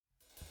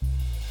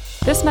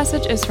This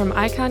message is from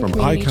Icon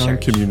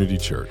Community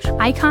Church.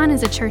 Icon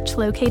is a church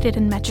located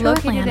in Metro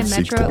Atlanta.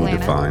 Seeks to be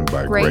defined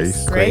by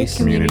grace,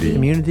 community,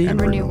 and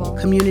renewal.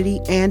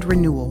 Community and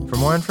renewal. For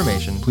more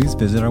information, please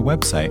visit our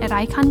website at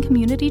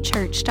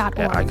iconcommunitychurch.org.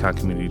 at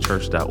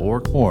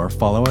iconcommunitychurch.org. or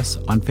follow us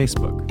on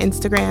Facebook,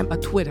 Instagram, or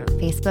Twitter.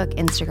 Facebook,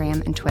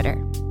 Instagram, and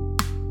Twitter.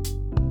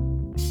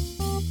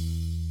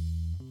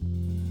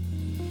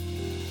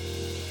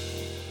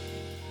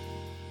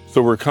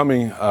 So we're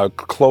coming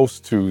close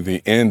to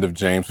the end of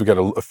James. We've got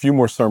a few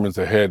more sermons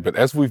ahead, but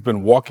as we've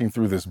been walking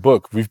through this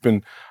book, we've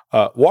been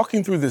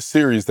walking through this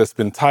series that's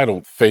been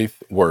titled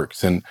Faith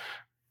Works. And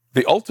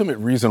the ultimate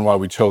reason why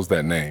we chose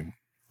that name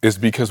is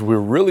because we're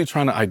really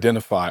trying to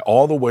identify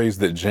all the ways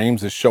that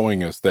James is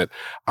showing us that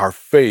our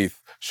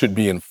faith should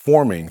be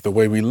informing the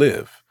way we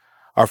live.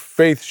 Our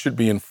faith should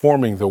be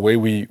informing the way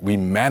we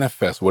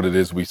manifest what it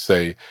is we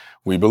say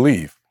we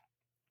believe.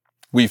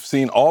 We've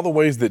seen all the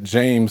ways that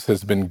James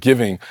has been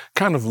giving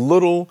kind of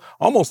little,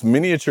 almost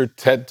miniature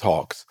TED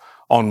Talks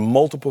on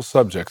multiple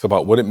subjects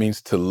about what it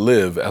means to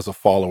live as a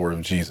follower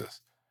of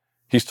Jesus.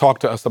 He's talked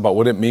to us about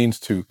what it means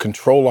to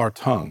control our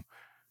tongue,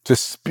 to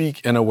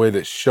speak in a way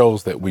that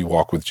shows that we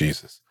walk with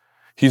Jesus.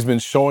 He's been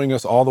showing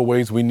us all the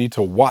ways we need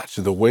to watch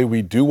the way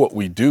we do what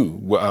we do,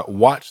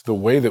 watch the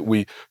way that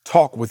we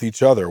talk with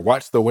each other,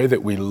 watch the way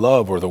that we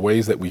love or the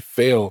ways that we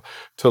fail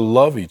to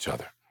love each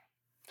other.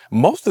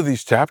 Most of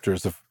these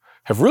chapters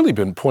have really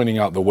been pointing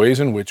out the ways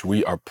in which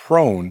we are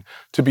prone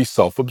to be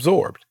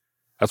self-absorbed.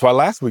 That's why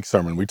last week's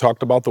sermon, we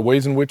talked about the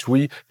ways in which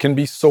we can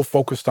be so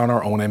focused on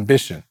our own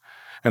ambition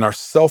and our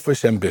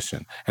selfish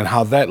ambition and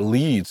how that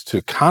leads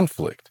to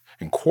conflict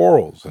and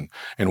quarrels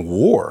and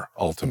war,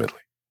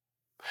 ultimately.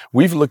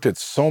 We've looked at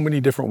so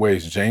many different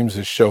ways James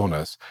has shown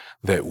us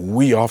that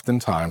we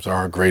oftentimes are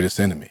our greatest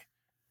enemy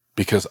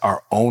because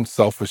our own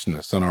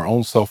selfishness and our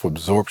own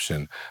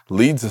self-absorption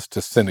leads us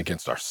to sin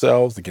against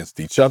ourselves, against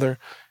each other,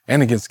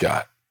 and against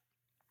God.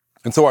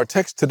 And so our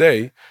text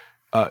today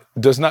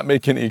does not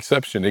make any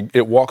exception.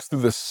 It walks through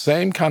the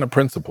same kind of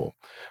principle,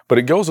 but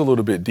it goes a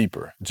little bit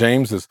deeper.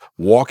 James is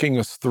walking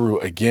us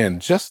through, again,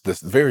 just this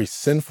very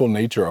sinful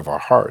nature of our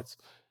hearts.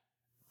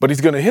 But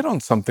he's going to hit on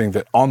something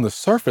that on the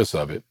surface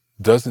of it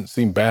doesn't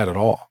seem bad at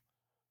all.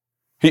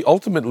 He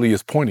ultimately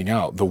is pointing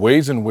out the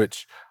ways in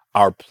which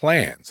our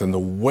plans and the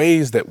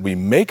ways that we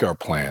make our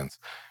plans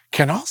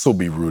can also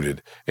be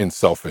rooted in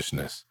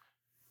selfishness.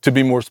 To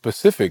be more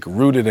specific,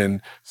 rooted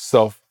in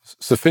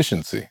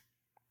self-sufficiency,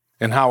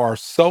 and how our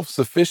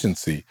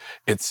self-sufficiency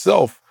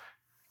itself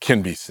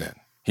can be sin.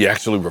 He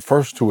actually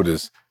refers to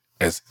it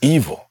as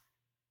evil.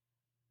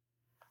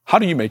 How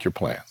do you make your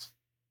plans?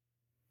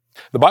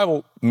 The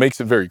Bible makes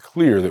it very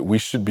clear that we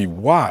should be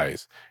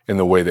wise in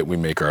the way that we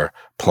make our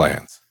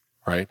plans,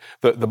 right?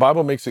 The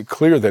Bible makes it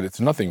clear that it's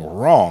nothing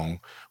wrong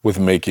with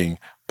making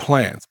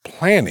plans.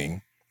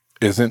 Planning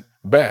isn't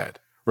bad.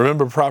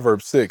 Remember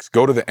Proverbs 6,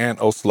 go to the ant,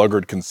 O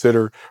sluggard,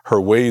 consider her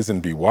ways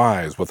and be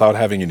wise. Without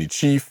having any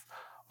chief,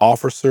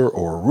 officer,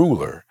 or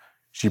ruler,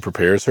 she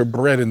prepares her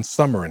bread in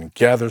summer and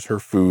gathers her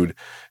food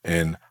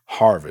in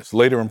harvest.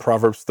 Later in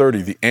Proverbs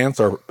 30, the ants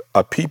are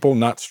a people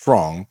not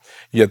strong,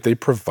 yet they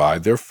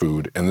provide their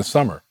food in the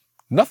summer.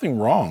 Nothing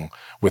wrong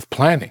with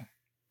planning.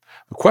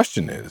 The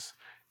question is,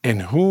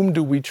 in whom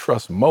do we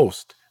trust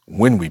most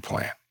when we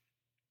plan?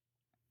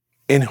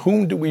 In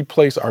whom do we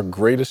place our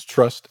greatest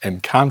trust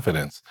and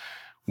confidence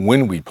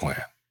when we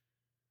plan?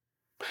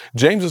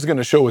 James is going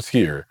to show us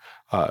here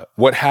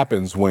what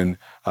happens when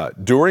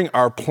during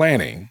our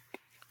planning,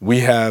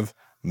 we have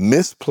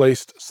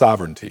misplaced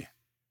sovereignty.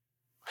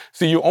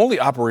 See, you're only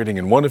operating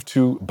in one of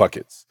two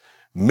buckets,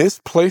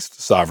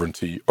 misplaced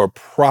sovereignty or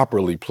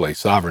properly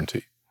placed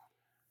sovereignty.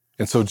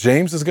 And so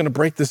James is going to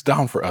break this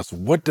down for us.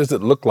 What does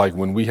it look like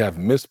when we have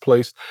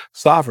misplaced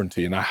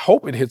sovereignty? And I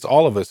hope it hits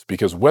all of us,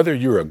 because whether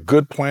you're a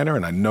good planner,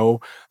 and I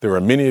know there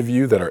are many of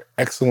you that are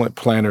excellent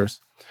planners,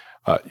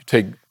 you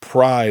take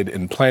pride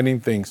in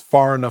planning things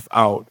far enough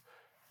out,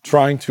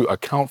 trying to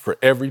account for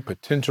every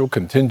potential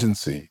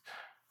contingency,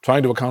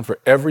 trying to account for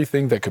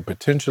everything that could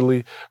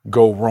potentially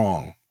go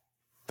wrong.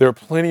 There are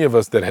plenty of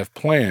us that have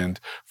planned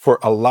for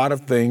a lot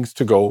of things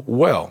to go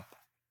well.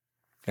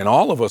 And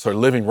all of us are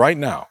living right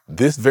now,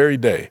 this very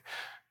day,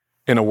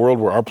 in a world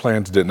where our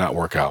plans did not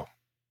work out.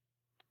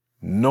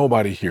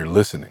 Nobody here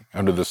listening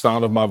under the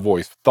sound of my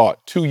voice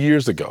thought 2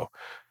 years ago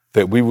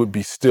that we would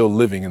be still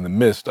living in the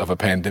midst of a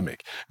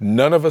pandemic.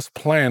 None of us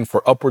planned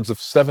for upwards of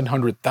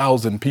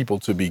 700,000 people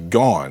to be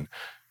gone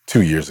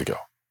 2 years ago.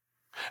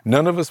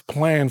 None of us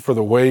planned for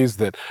the ways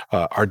that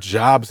our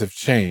jobs have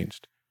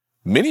changed.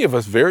 Many of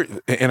us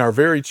in our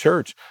very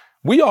church,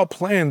 we all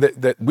planned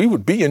that we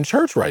would be in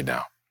church right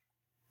now.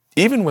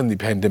 Even when the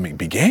pandemic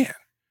began,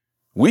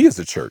 we as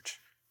a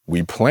church,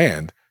 we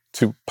planned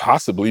to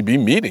possibly be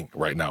meeting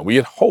right now. We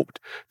had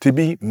hoped to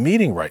be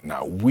meeting right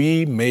now.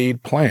 We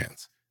made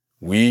plans.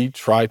 We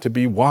tried to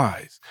be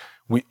wise.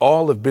 We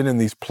all have been in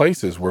these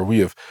places where we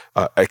have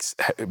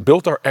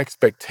built our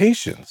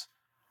expectations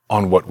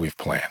on what we've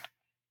planned.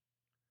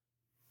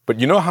 But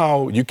you know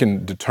how you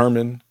can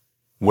determine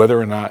whether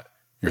or not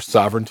your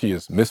sovereignty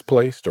is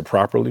misplaced or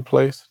properly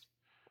placed?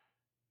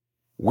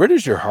 Where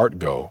does your heart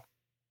go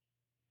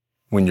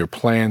when your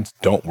plans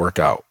don't work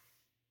out?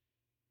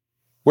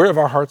 Where have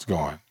our hearts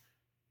gone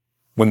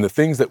when the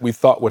things that we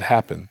thought would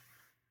happen,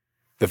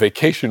 the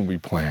vacation we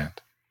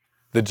planned,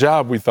 the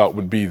job we thought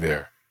would be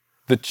there,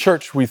 the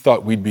church we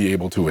thought we'd be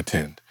able to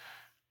attend,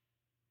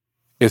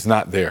 is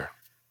not there,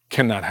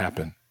 cannot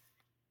happen?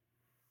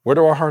 Where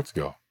do our hearts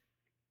go?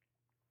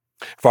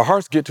 If our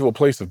hearts get to a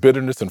place of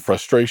bitterness and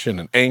frustration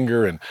and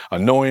anger and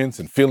annoyance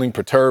and feeling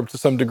perturbed to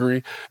some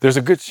degree, there's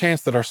a good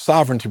chance that our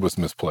sovereignty was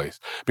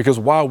misplaced. Because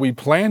while we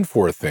plan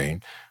for a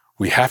thing,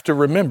 we have to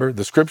remember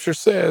the scripture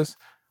says,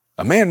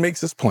 a man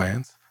makes his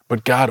plans,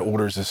 but God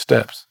orders his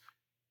steps.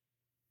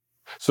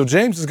 So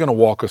James is going to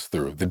walk us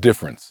through the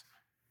difference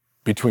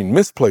between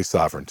misplaced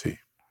sovereignty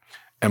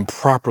and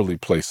properly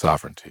placed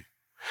sovereignty.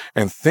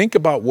 And think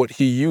about what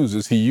he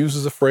uses. He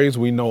uses a phrase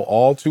we know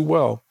all too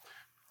well,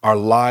 our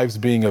lives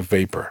being a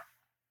vapor.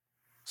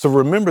 So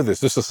remember this.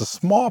 This is a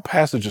small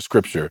passage of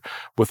scripture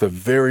with a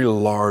very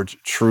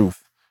large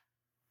truth.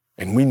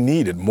 And we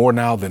need it more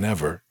now than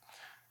ever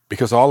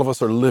because all of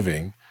us are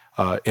living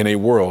in a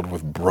world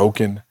with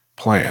broken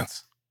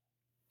plans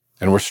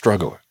and we're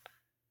struggling.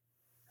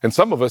 And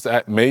some of us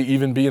may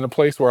even be in a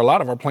place where a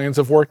lot of our plans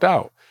have worked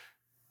out,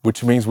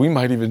 which means we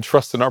might even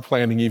trust in our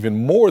planning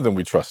even more than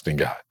we trust in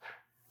God.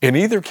 In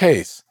either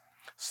case,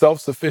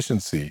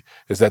 self-sufficiency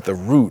is at the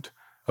root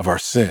of our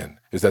sin,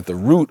 is at the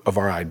root of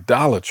our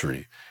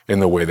idolatry in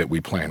the way that we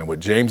plan. And what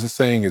James is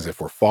saying is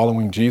if we're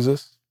following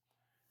Jesus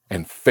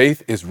and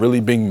faith is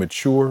really being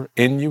mature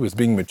in you, is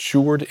being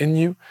matured in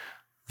you,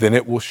 then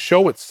it will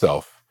show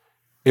itself,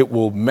 it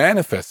will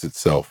manifest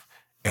itself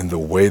in the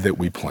way that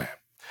we plan.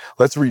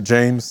 Let's read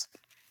James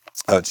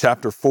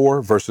chapter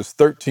 4, verses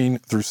 13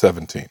 through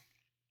 17.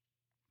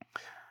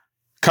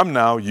 Come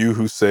now, you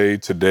who say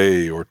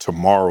today or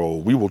tomorrow,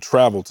 we will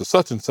travel to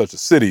such and such a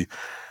city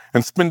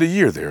and spend a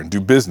year there and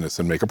do business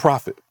and make a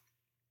profit.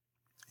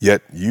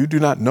 Yet you do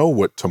not know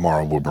what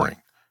tomorrow will bring,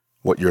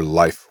 what your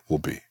life will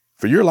be.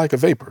 For you're like a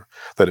vapor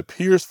that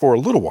appears for a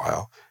little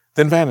while,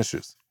 then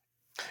vanishes.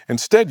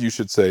 Instead, you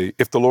should say,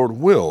 if the Lord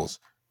wills,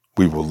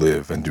 we will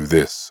live and do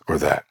this or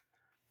that.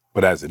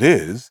 But as it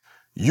is,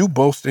 you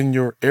boast in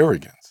your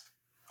arrogance.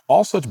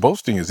 All such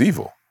boasting is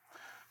evil.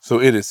 So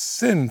it is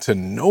sin to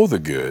know the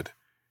good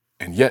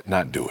and yet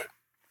not do it.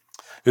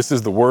 This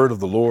is the word of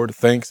the Lord.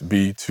 Thanks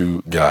be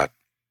to God.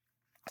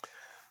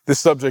 This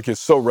subject is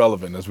so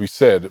relevant, as we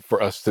said,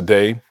 for us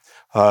today,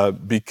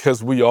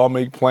 because we all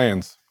make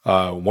plans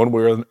one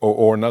way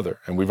or another.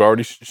 And we've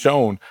already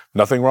shown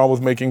nothing wrong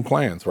with making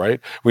plans, right?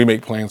 We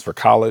make plans for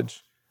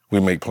college. We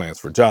make plans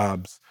for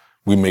jobs.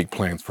 We make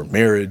plans for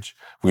marriage.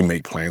 We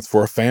make plans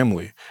for a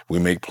family. We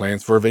make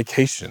plans for a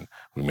vacation.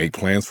 We make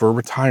plans for a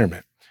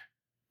retirement.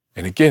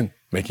 And again,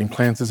 making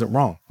plans isn't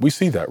wrong. We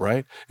see that,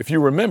 right? If you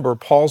remember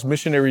Paul's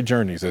missionary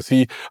journeys as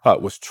he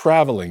was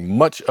traveling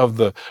much of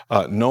the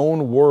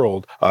known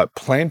world,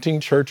 planting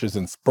churches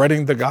and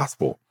spreading the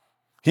gospel,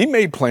 he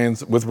made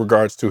plans with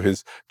regards to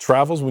his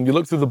travels. When you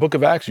look through the book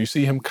of Acts, you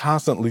see him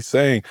constantly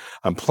saying,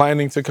 I'm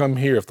planning to come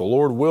here. If the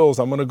Lord wills,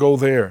 I'm going to go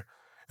there.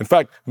 In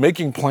fact,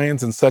 making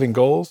plans and setting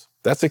goals,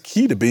 that's a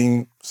key to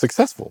being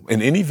successful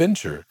in any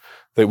venture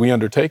that we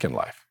undertake in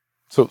life.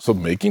 So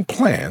making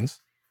plans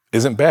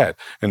isn't bad.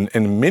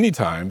 And many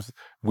times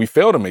we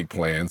fail to make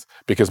plans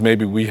because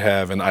maybe we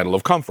have an idol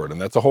of comfort,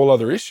 and that's a whole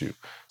other issue.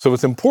 So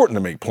it's important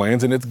to make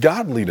plans, and it's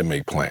godly to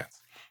make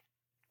plans.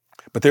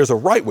 But there's a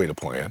right way to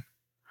plan,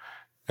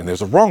 and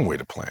there's a wrong way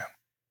to plan.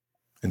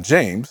 And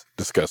James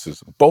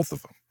discusses both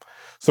of them.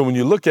 So when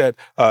you look at,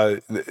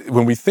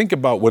 when we think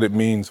about what it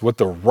means, what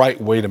the right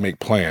way to make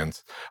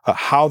plans,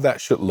 how that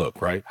should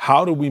look, right?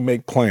 How do we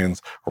make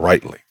plans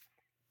rightly?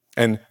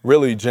 And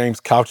really,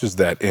 James couches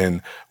that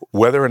in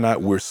whether or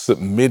not we're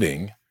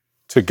submitting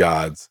to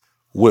God's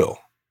will.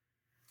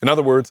 In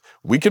other words,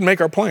 we can make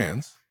our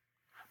plans,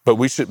 but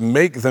we should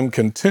make them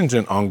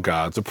contingent on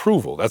God's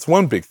approval. That's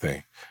one big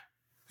thing.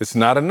 It's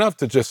not enough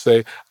to just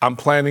say, I'm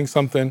planning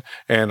something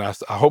and I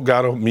hope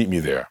God will meet me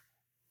there.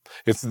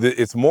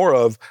 It's more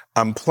of,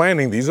 I'm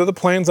planning, these are the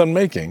plans I'm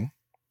making,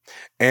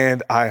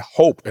 and I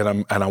hope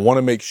and I want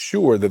to make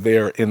sure that they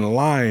are in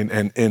line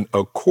and in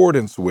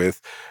accordance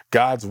with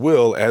God's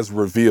will as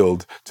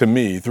revealed to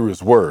me through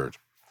his word.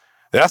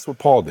 That's what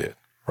Paul did,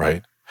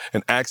 right?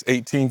 In Acts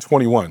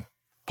 18:21,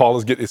 Paul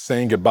is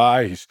saying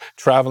goodbye. He's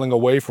traveling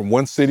away from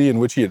one city in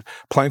which he had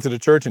planted a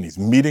church, and he's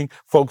meeting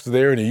folks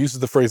there, and he uses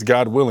the phrase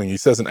God willing. He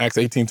says in Acts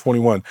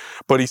 18:21,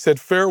 but he said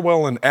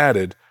farewell and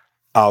added,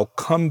 I'll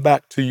come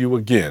back to you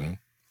again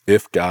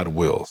if God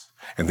wills.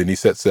 And then he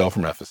set sail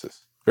from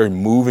Ephesus. Very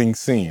moving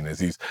scene as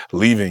he's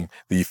leaving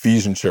the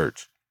Ephesian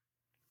church.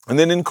 And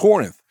then in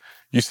Corinth,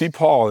 you see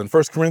Paul in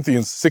 1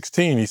 Corinthians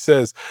 16, he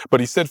says,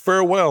 but he said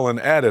farewell and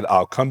added,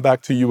 I'll come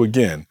back to you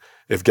again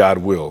if God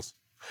wills.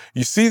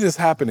 You see this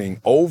happening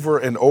over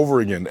and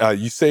over again.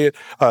 You say it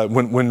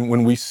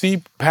when we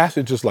see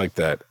passages like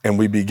that and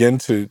we begin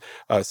to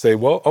say,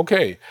 well,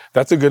 okay,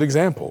 that's a good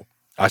example.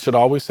 I should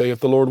always say if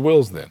the Lord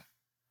wills then.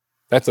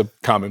 That's a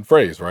common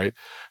phrase, right?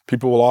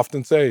 People will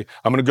often say,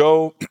 I'm going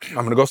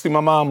to go see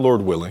my mom,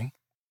 Lord willing.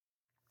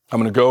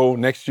 I'm going to go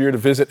next year to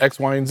visit X,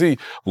 Y, and Z,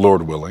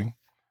 Lord willing.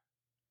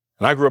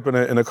 And I grew up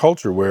in a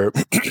culture where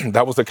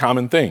that was a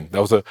common thing.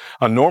 That was a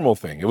normal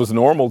thing. It was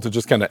normal to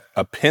just kind of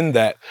append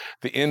that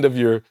the end of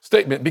your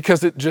statement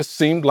because it just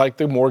seemed like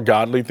the more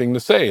godly thing to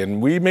say.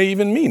 And we may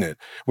even mean it.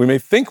 We may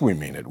think we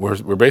mean it.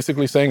 We're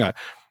basically saying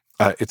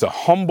it's a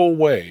humble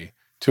way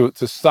to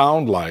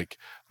sound like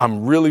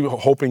I'm really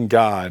hoping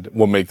God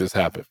will make this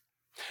happen.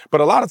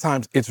 But a lot of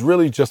times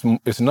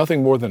it's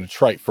nothing more than a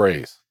trite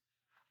phrase.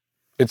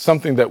 It's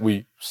something that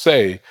we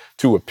say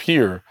to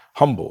appear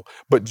humble.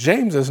 But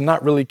James is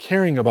not really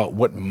caring about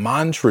what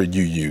mantra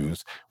you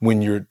use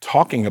when you're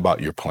talking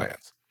about your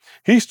plans.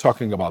 He's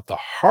talking about the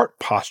heart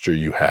posture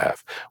you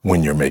have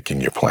when you're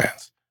making your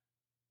plans.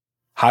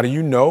 How do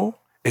you know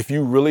if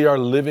you really are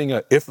living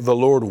a if the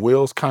Lord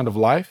wills kind of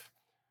life?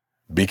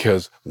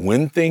 Because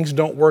when things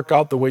don't work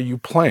out the way you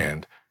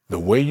planned, the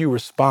way you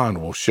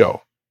respond will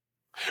show.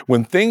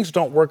 When things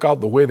don't work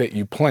out the way that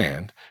you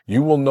planned,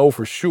 you will know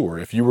for sure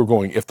if you were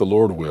going, if the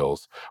Lord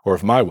wills, or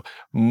if my will.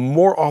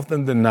 More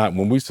often than not,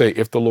 when we say,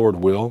 if the Lord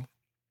will,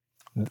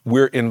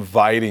 we're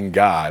inviting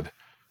God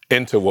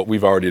into what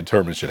we've already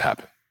determined should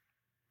happen.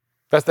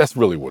 That's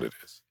really what it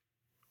is.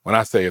 When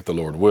I say, if the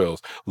Lord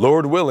wills,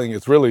 Lord willing,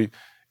 it's really,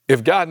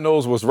 if God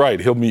knows what's right,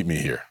 he'll meet me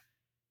here.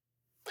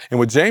 And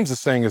what James is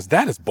saying is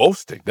that is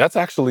boasting. That's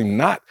actually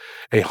not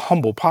a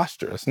humble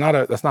posture. That's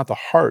not the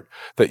heart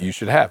that you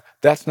should have.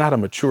 That's not a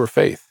mature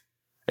faith.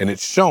 And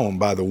it's shown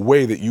by the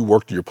way that you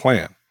worked your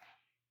plan.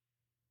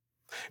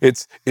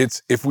 It's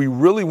if we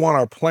really want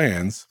our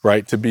plans,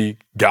 right, to be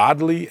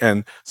godly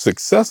and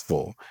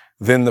successful,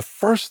 then the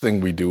first thing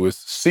we do is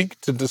seek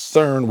to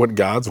discern what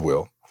God's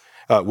will,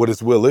 what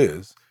his will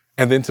is,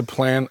 and then to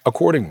plan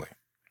accordingly.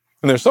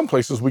 And there's some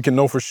places we can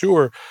know for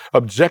sure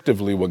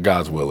objectively what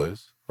God's will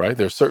is. Right?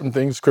 There's certain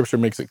things, Scripture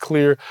makes it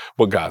clear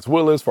what God's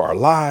will is for our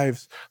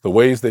lives, the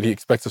ways that he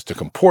expects us to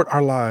comport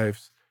our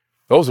lives.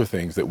 Those are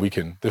things that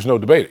there's no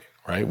debating,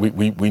 right?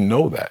 We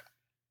know that.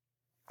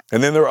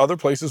 And then there are other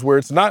places where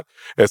it's not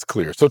as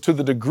clear. So to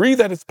the degree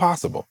that it's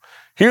possible,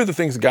 here are the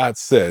things God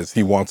says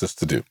he wants us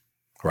to do,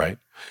 right?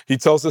 He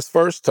tells us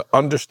first to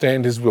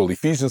understand his will.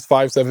 Ephesians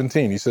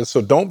 5:17, he says,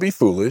 so don't be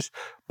foolish,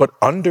 but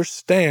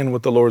understand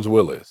what the Lord's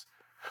will is.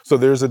 So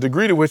there's a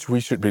degree to which we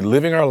should be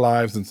living our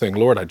lives and saying,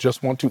 Lord, I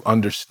just want to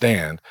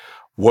understand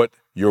what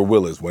your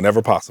will is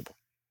whenever possible.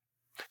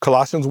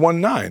 Colossians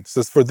 1:9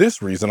 says, for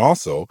this reason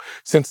also,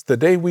 since the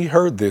day we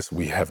heard this,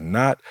 we have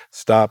not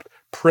stopped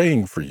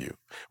praying for you.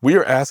 We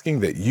are asking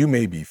that you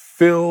may be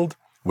filled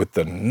with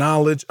the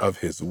knowledge of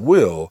his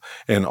will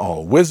and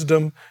all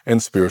wisdom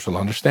and spiritual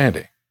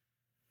understanding.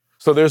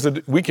 So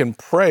we can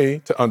pray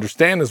to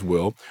understand his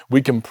will.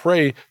 We can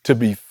pray to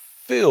be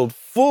filled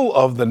full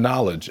of the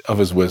knowledge of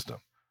his wisdom.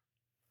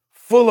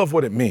 Full of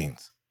what it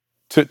means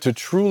to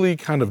truly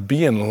kind of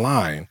be in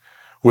line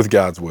with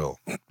God's will.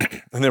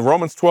 And then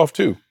Romans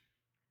 12:2,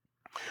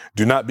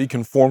 do not be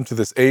conformed to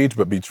this age,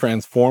 but be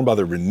transformed by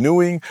the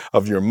renewing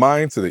of your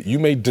mind so that you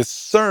may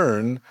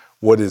discern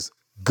what is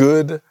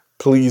good,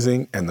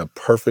 pleasing, and the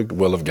perfect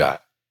will of God.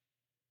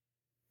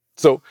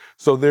 So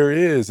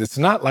it's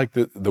not like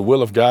the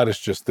will of God is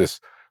just this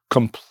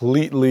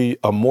completely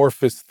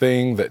amorphous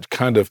thing that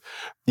kind of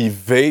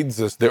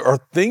evades us. There are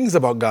things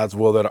about God's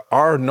will that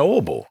are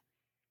knowable.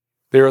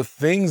 There are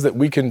things that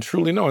we can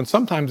truly know. And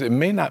sometimes we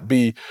may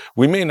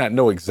not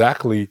know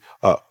exactly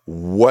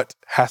what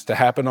has to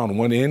happen on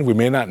one end. We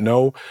may not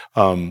know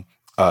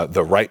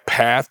the right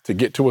path to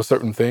get to a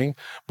certain thing,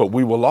 but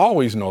we will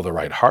always know the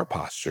right heart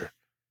posture.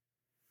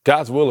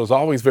 God's will is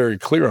always very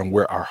clear on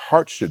where our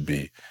heart should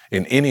be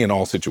in any and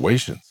all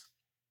situations.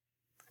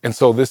 And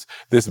so this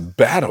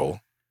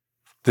battle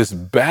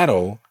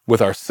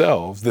with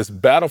ourselves, this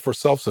battle for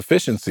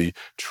self-sufficiency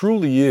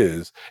truly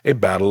is a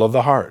battle of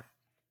the heart.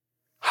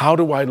 How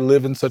do I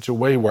live in such a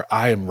way where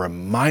I am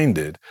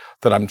reminded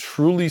that I'm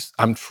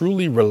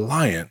truly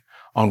reliant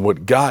on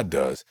what God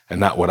does and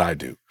not what I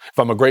do? If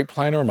I'm a great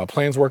planner and my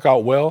plans work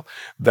out well,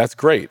 that's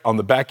great. On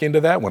the back end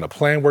of that, when a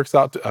plan works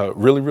out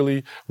really,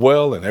 really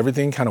well and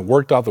everything kind of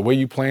worked out the way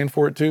you planned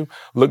for it to,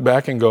 look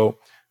back and go,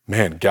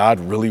 man, God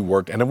really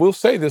worked. And I will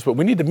say this, but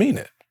we need to mean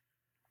it.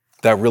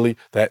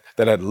 That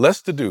had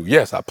less to do.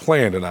 Yes, I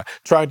planned and I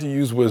tried to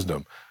use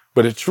wisdom,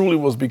 but it truly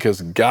was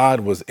because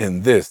God was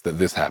in that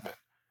this happened.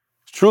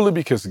 Truly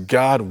because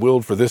God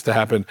willed for this to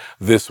happen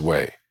this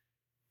way.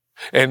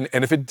 And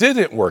if it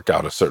didn't work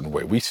out a certain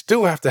way, we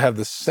still have to have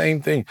the same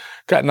thing.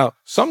 God, now,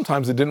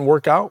 sometimes it didn't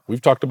work out.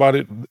 We've talked about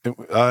it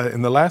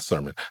in the last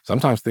sermon.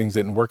 Sometimes things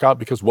didn't work out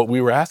because what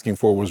we were asking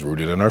for was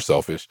rooted in our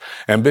selfish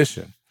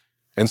ambition.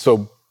 And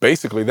so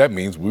basically that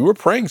means we were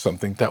praying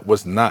something that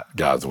was not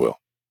God's will.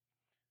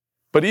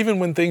 But even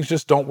when things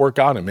just don't work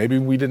out and maybe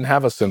we didn't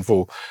have a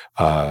sinful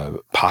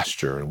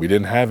posture and we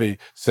didn't have a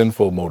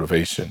sinful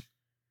motivation,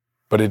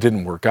 but it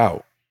didn't work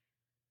out.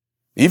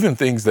 Even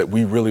things that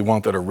we really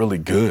want that are really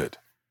good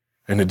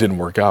and it didn't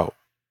work out.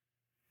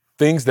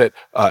 Things that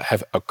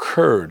have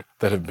occurred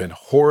that have been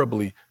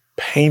horribly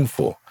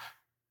painful.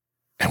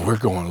 And we're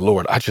going,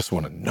 Lord, I just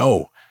want to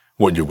know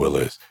what your will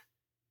is.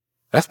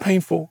 That's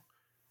painful.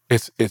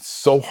 It's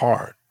so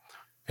hard.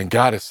 And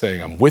God is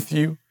saying, I'm with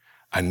you.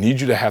 I need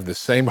you to have the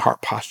same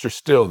heart posture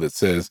still that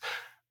says,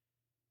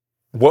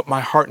 what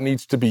my heart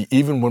needs to be,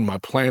 even when my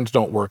plans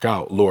don't work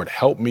out, Lord,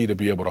 help me to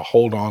be able to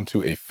hold on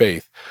to a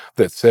faith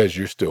that says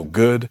you're still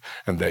good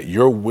and that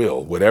your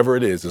will, whatever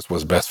it is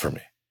what's best for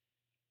me.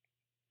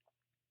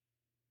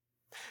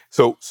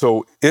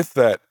 So if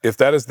that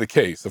is the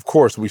case, of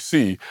course, we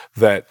see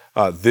that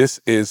this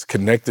is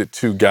connected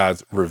to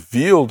God's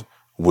revealed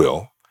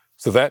will.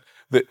 So that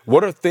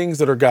what are things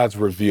that are God's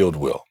revealed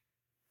will?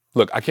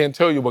 Look, I can't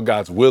tell you what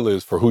God's will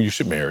is for who you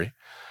should marry.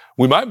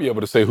 We might be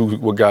able to say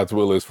what God's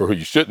will is for who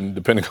you shouldn't,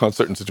 depending on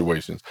certain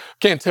situations.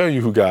 Can't tell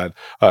you who God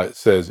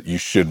says you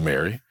should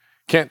marry.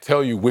 Can't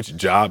tell you which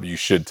job you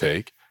should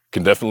take.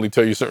 Can definitely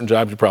tell you certain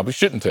jobs you probably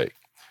shouldn't take.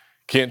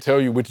 Can't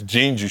tell you which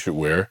jeans you should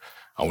wear.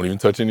 I won't even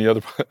touch any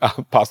other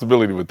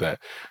possibility with that.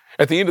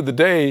 At the end of the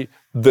day,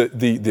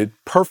 the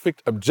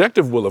perfect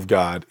objective will of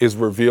God is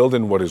revealed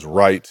in what is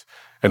right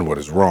and what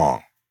is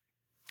wrong.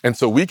 And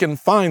so we can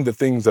find the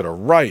things that are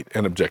right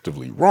and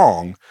objectively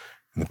wrong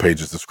in the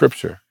pages of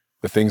Scripture,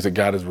 the things that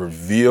God has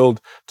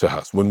revealed to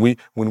us. When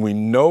we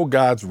know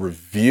God's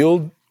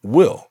revealed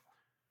will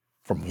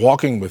from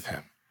walking with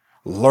him,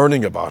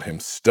 learning about him,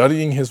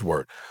 studying his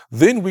word,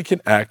 then we can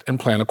act and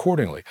plan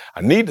accordingly.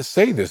 I need to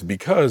say this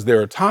because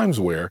there are times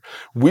where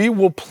we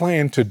will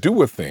plan to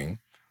do a thing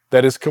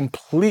that is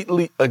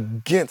completely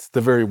against the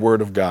very word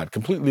of God,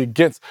 completely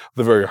against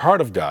the very heart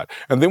of God.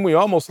 And then we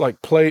almost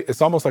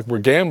it's almost like we're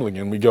gambling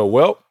and we go,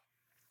 well,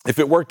 if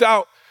it worked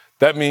out,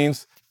 that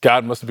means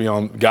God must be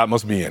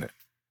in it.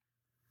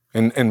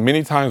 And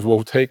many times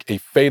we'll take a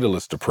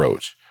fatalist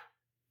approach.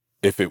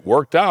 If it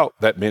worked out,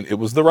 that meant it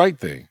was the right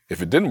thing.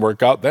 If it didn't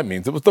work out, that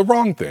means it was the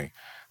wrong thing.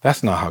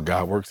 That's not how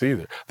God works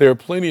either. There are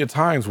plenty of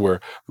times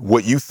where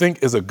what you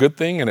think is a good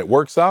thing and it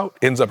works out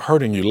ends up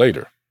hurting you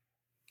later.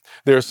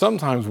 There are some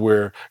times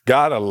where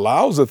God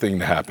allows a thing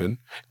to happen.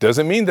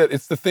 Doesn't mean that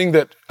it's the thing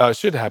that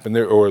should happen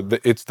there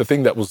it's the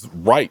thing that was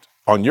right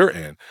on your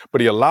end, but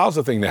he allows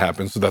a thing to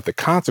happen so that the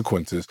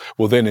consequences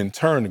will then in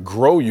turn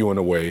grow you in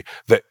a way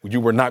that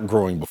you were not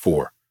growing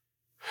before.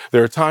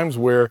 There are times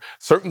where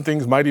certain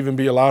things might even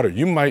be allowed, or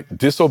you might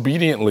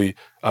disobediently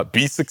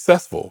be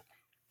successful.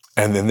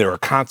 And then there are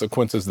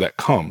consequences that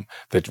come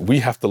that we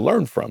have to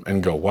learn from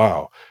and go,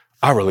 wow,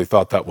 I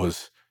thought that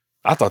was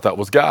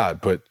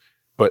God,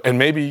 and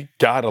maybe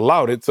God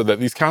allowed it so that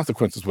these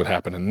consequences would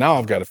happen. And now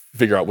I've got to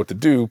figure out what to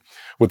do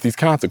with these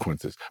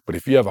consequences. But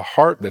if you have a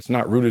heart that's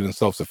not rooted in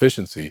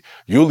self-sufficiency,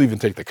 you'll even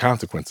take the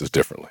consequences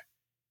differently.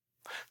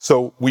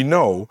 So we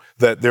know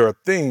that there are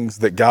things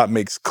that God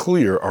makes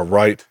clear are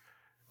right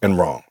and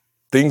wrong,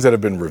 things that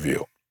have been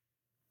revealed.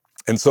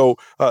 And so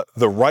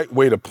the right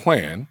way to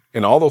plan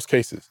in all those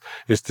cases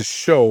is to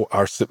show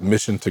our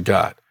submission to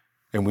God.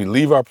 And we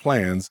leave our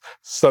plans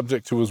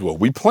subject to his will.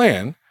 We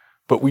plan,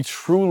 but we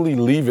truly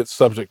leave it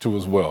subject to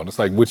his will. And it's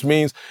like, which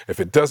means if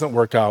it doesn't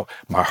work out,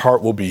 my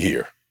heart will be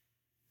here.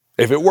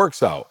 If it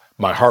works out,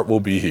 my heart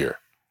will be here.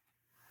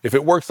 If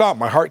it works out,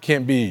 my heart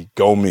can't be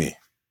go me.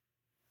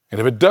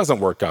 And if it doesn't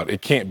work out,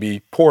 it can't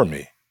be poor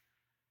me.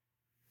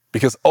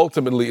 Because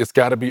ultimately it's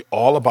got to be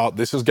all about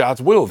this is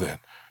God's will then.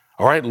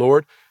 All right,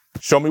 Lord,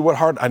 show me what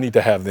heart I need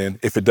to have then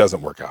if it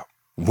doesn't work out,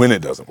 when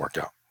it doesn't work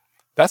out.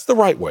 That's the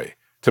right way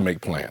to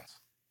make plans.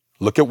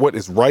 Look at what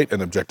is right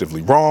and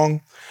objectively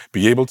wrong,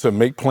 be able to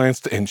make plans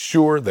to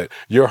ensure that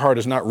your heart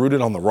is not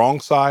rooted on the wrong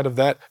side of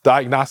that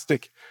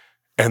diagnostic,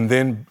 and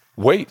then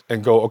wait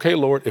and go, okay,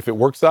 Lord, if it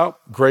works out,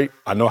 great.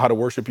 I know how to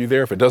worship you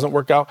there. If it doesn't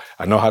work out,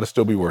 I know how to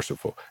still be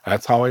worshipful.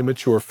 That's how a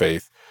mature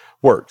faith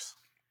works.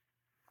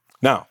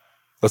 Now,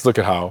 let's look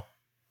at how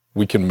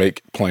we can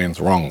make plans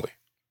wrongly,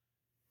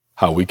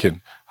 how we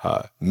can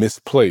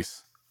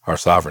misplace our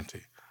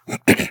sovereignty.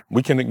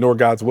 We can ignore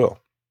God's will.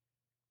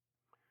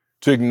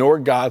 To ignore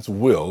God's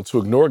will, to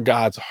ignore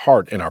God's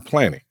heart in our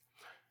planning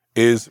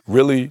is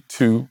really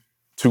to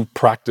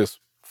practice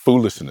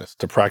foolishness,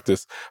 to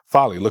practice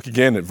folly. Look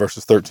again at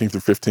verses 13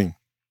 through 15.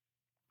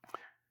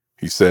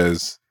 He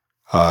says,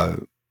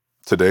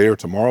 today or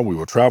tomorrow we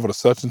will travel to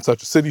such and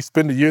such a city,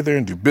 spend a year there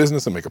and do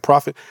business and make a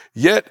profit.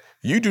 Yet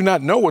you do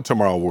not know what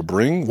tomorrow will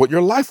bring, what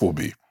your life will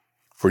be.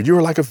 For you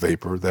are like a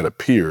vapor that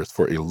appears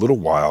for a little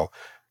while,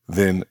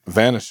 then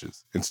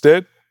vanishes.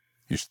 Instead,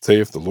 you should say,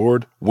 if the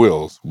Lord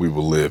wills, we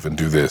will live and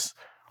do this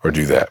or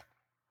do that.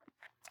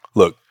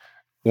 Look,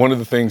 one of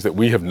the things that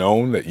we have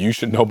known that you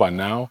should know by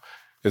now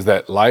is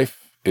that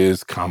life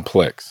is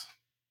complex.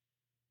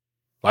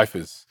 Life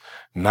is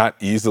not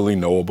easily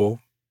knowable.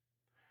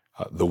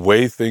 The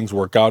way things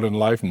work out in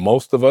life,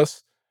 most of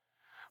us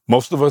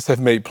have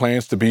made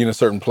plans to be in a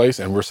certain place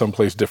and we're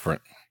someplace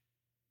different.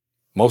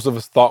 Most of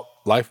us thought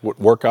life would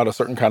work out a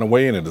certain kind of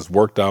way and it has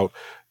worked out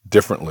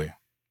differently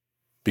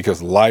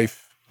because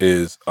life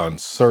is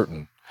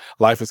uncertain.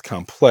 Life is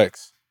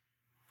complex.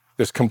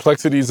 There's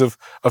complexities of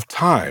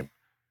time.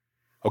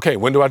 Okay,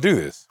 when do I do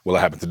this? Will it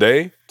happen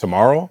today?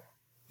 Tomorrow?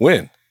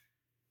 When?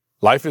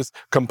 Life is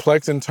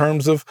complex in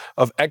terms of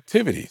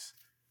activities,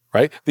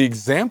 right? The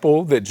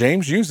example that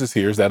James uses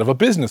here is that of a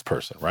business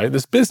person, right?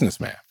 This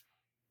businessman.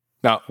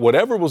 Now,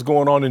 whatever was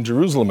going on in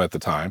Jerusalem at the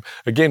time,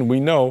 again, we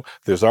know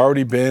there's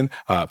already been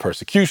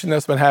persecution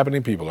that's been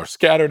happening. People are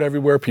scattered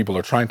everywhere. People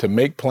are trying to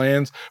make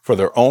plans for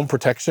their own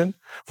protection,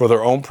 for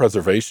their own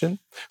preservation.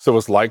 So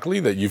it's likely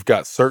that you've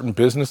got certain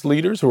business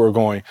leaders who are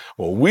going,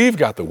 well, we've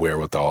got the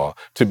wherewithal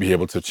to be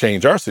able to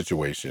change our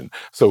situation.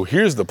 So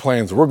here's the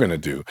plans we're going to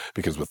do,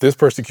 because with this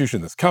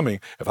persecution that's coming,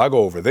 if I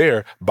go over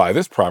there, buy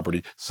this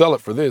property, sell it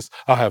for this,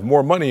 I'll have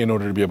more money in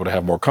order to be able to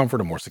have more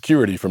comfort and more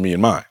security for me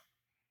and mine.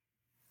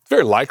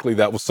 Very likely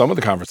that was some of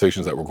the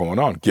conversations that were going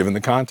on, given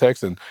the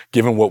context and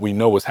given what we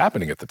know was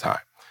happening at the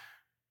time.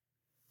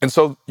 And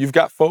so you've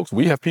got folks,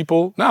 we have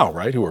people now,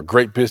 right, who are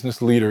great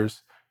business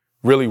leaders,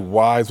 really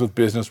wise with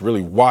business,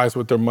 really wise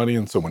with their money.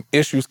 And so when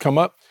issues come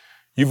up,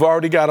 you've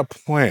already got a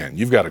plan.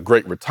 You've got a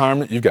great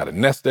retirement. You've got a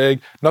nest egg.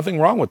 Nothing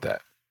wrong with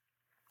that.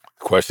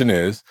 The question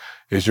is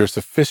your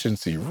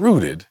sufficiency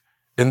rooted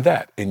in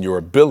that, in your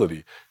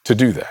ability to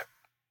do that?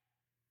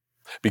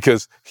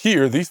 Because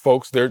here, these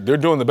folks, they're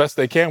doing the best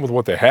they can with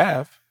what they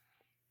have.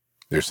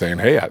 They're saying,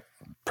 hey,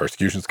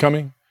 persecution's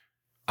coming.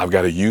 I've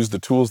got to use the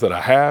tools that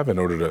I have in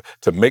order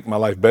to make my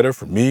life better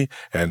for me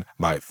and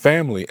my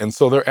family. And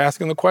so they're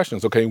asking the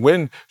questions, okay,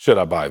 when should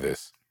I buy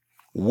this?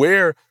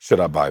 Where should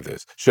I buy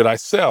this? Should I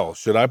sell?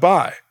 Should I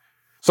buy?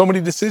 So many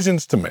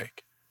decisions to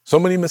make. So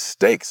many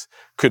mistakes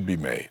could be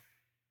made.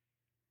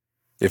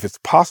 If it's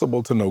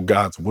possible to know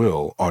God's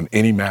will on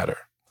any matter,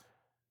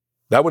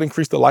 that would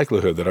increase the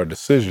likelihood that our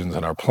decisions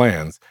and our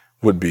plans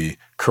would be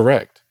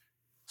correct.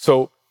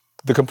 So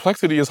the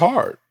complexity is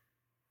hard.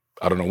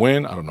 I don't know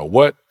when, I don't know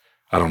what,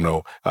 I don't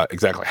know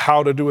exactly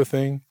how to do a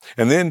thing.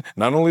 And then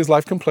not only is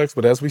life complex,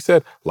 but as we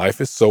said,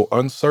 life is so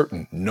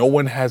uncertain. No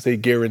one has a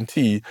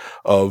guarantee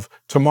of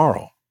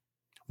tomorrow,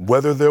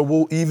 whether there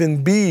will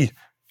even be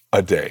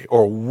a day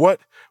or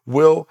what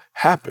will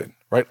happen,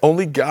 right?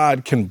 Only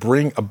God can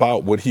bring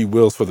about what he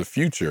wills for the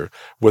future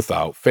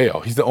without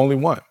fail. He's the only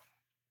one.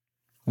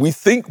 We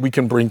think we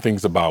can bring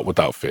things about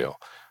without fail.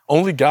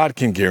 Only God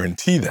can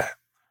guarantee that.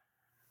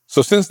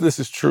 So since this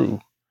is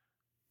true,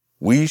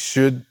 we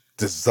should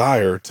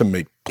desire to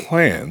make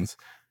plans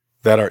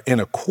that are in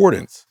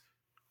accordance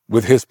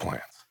with his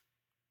plans.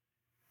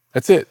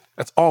 That's it.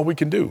 That's all we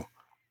can do.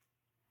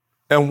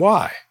 And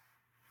why?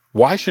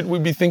 Why should we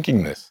be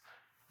thinking this?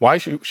 Why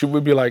should we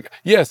be like,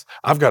 yes,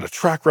 I've got a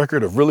track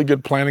record of really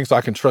good planning, so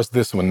I can trust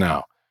this one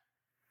now.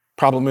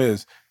 Problem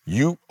is,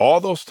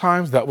 all those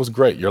times, that was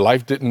great. Your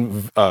life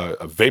didn't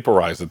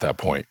vaporize at that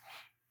point,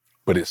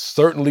 but it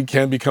certainly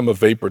can become a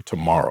vapor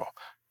tomorrow.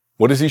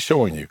 What is he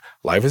showing you?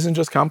 Life isn't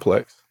just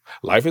complex.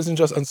 Life isn't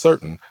just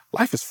uncertain.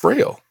 Life is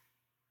frail.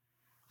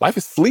 Life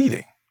is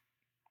fleeting.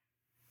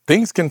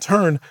 Things can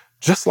turn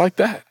just like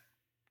that.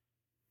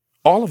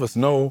 All of us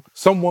know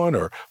someone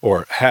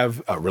or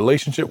have a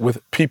relationship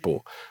with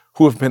people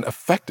who have been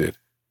affected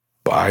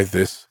by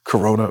this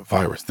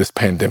coronavirus, this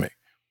pandemic.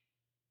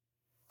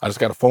 I just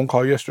got a phone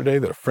call yesterday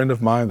that a friend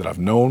of mine that I've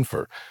known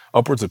for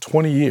upwards of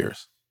 20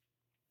 years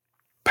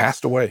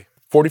passed away,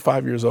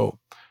 45 years old.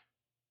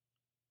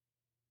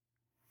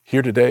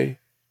 Here today,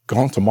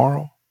 gone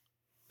tomorrow.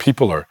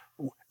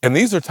 And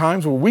these are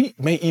times where we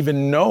may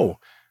even know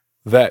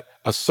that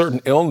a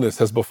certain illness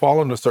has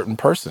befallen a certain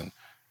person.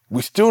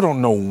 We still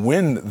don't know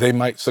when they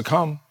might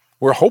succumb.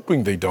 We're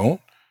hoping they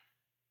don't.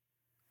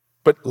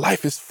 But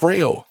life is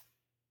frail.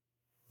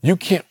 You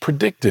can't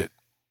predict it.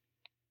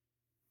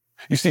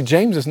 You see,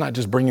 James is not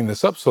just bringing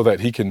this up so that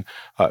he can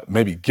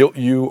maybe guilt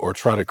you or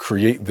try to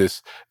create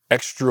this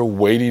extra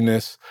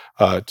weightiness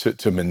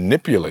to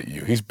manipulate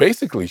you. He's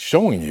basically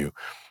showing you,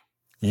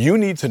 you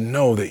need to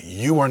know that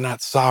you are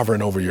not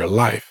sovereign over your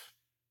life.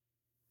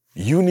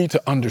 You need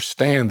to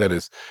understand that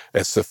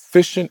as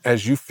sufficient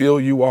as you feel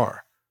you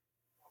are,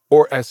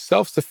 or as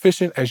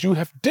self-sufficient as you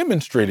have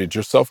demonstrated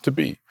yourself to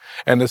be,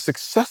 and as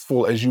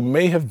successful as you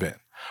may have been,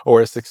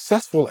 or as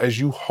successful as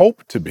you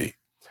hope to be,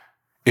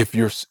 if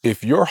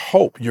your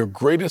hope, your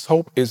greatest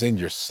hope is in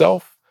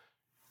yourself,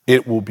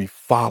 it will be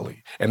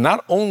folly. And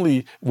not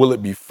only will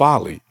it be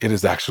folly, it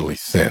is actually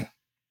sin.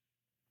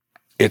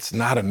 It's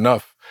not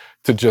enough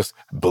to just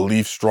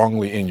believe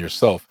strongly in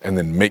yourself and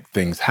then make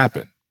things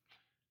happen.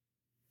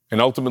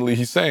 And ultimately,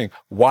 he's saying,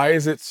 why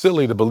is it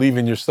silly to believe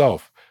in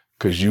yourself?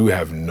 Because you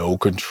have no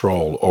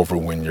control over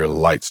when your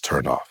lights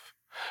turn off.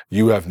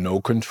 You have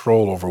no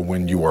control over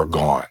when you are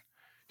gone.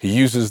 He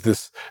uses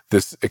this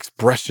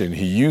expression,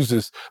 he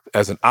uses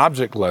as an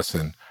object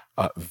lesson,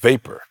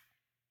 vapor.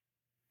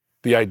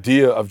 The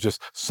idea of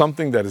just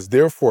something that is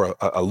there for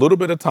a little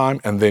bit of time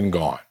and then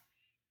gone.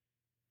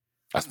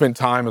 I spent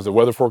time as a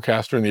weather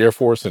forecaster in the Air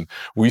Force, and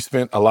we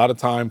spent a lot of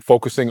time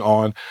focusing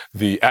on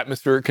the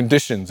atmospheric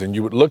conditions. And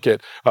you would look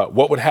at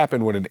what would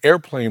happen when an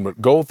airplane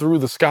would go through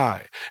the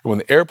sky. And when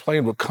the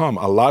airplane would come,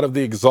 a lot of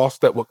the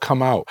exhaust that would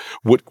come out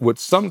would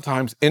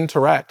sometimes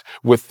interact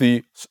with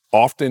the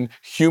often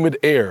humid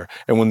air.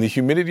 And when the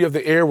humidity of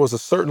the air was a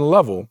certain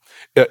level,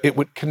 it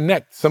would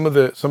connect. Some of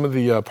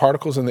the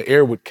particles in the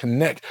air would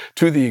connect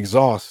to the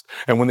exhaust.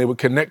 And when they would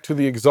connect to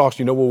the exhaust,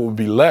 you know what would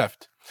be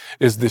left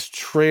is this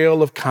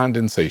trail of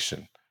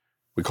condensation.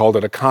 We called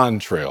it a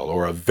contrail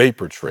or a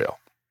vapor trail.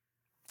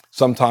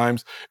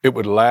 Sometimes it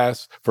would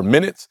last for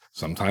minutes.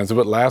 Sometimes it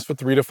would last for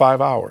 3 to 5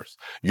 hours.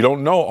 You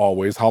don't know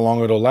always how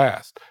long it'll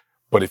last.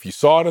 But if you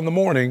saw it in the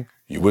morning,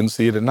 you wouldn't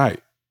see it at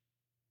night.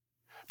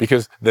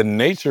 Because the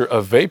nature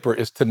of vapor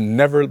is to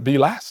never be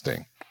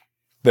lasting.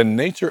 The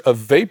nature of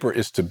vapor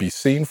is to be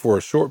seen for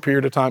a short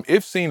period of time,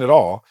 if seen at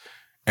all,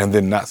 and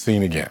then not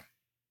seen again.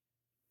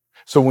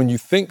 So when you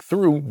think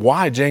through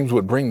why James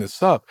would bring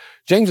this up,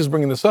 James is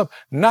bringing this up,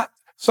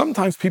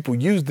 sometimes people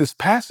use this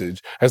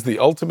passage as the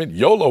ultimate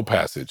YOLO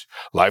passage.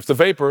 Life's a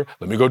vapor.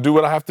 Let me go do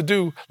what I have to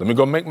do. Let me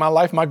go make my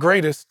life my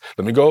greatest.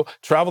 Let me go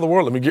travel the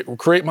world. Let me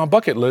create my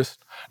bucket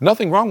list.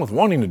 Nothing wrong with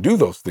wanting to do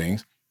those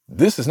things.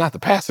 This is not the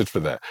passage for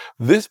that.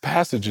 This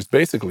passage is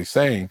basically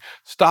saying,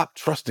 stop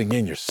trusting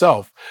in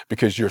yourself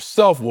because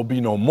yourself will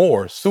be no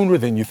more sooner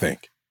than you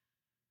think.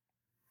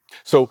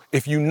 So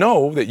if you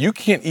know that you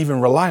can't even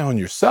rely on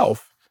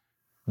yourself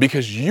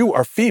because you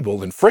are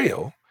feeble and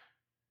frail,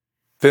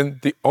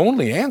 then the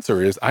only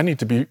answer is I need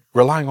to be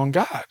relying on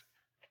God.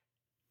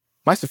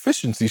 My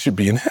sufficiency should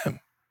be in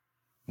Him,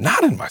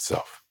 not in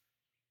myself.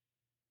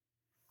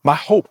 My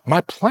hope,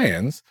 my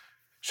plans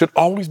should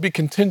always be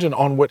contingent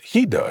on what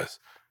He does,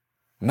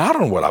 not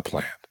on what I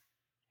planned.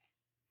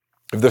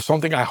 If there's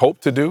something I hope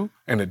to do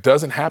and it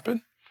doesn't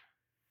happen,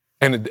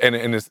 and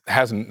it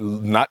has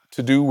not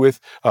to do with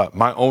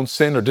my own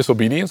sin or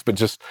disobedience, but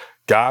just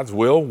God's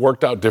will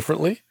worked out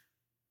differently,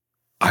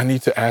 I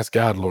need to ask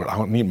God, Lord,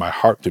 I need my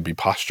heart to be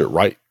postured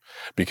right,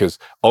 because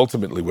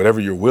ultimately whatever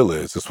your will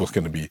is what's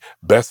going to be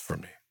best for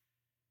me.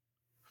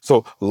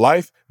 So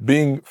life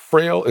being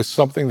frail is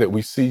something that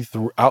we see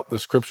throughout the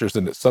scriptures,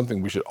 and it's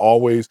something we should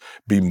always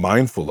be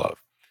mindful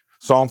of.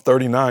 Psalm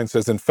 39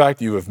 says, in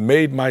fact, you have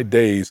made my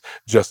days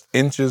just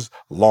inches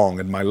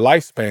long, and my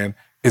lifespan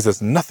is as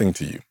nothing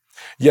to you.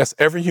 Yes,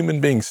 every human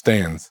being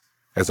stands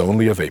as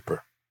only a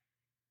vapor.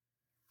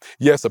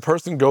 Yes, a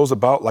person goes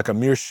about like a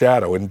mere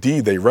shadow.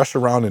 Indeed, they rush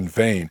around in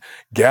vain,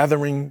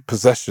 gathering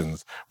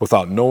possessions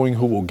without knowing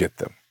who will get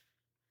them.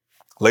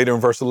 Later in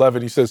verse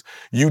 11, he says,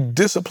 you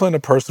discipline a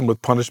person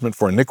with punishment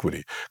for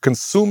iniquity,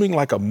 consuming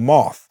like a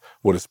moth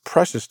what is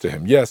precious to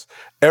him. Yes,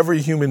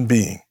 every human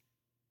being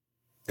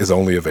is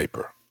only a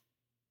vapor.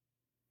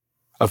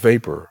 A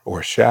vapor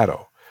or a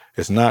shadow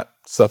is not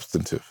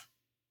substantive.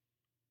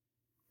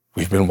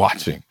 We've been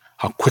watching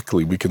how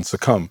quickly we can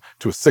succumb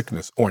to a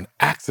sickness or an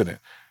accident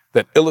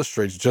that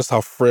illustrates just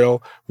how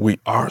frail we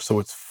are. So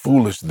it's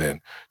foolish then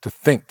to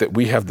think that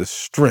we have the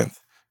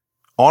strength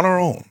on our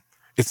own.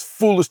 It's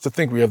foolish to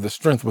think we have the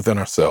strength within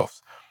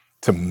ourselves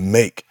to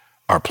make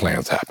our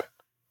plans happen,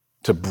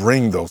 to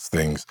bring those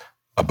things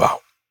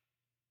about.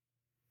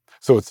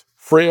 So it's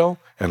frail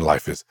and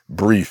life is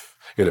brief.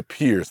 It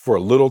appears for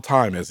a little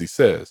time, as he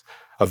says.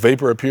 A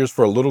vapor appears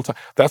for a little time.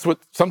 That's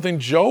something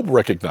Job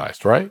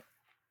recognized, right?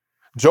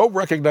 Job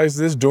recognized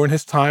this during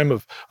his time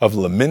of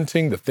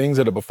lamenting the things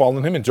that had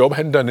befallen him, and Job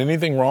hadn't done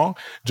anything wrong.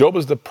 Job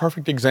is the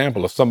perfect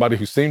example of somebody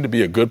who seemed to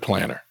be a good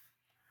planner,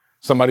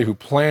 somebody who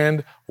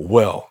planned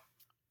well,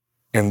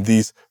 and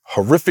these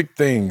horrific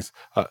things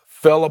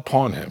fell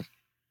upon him.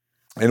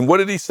 And what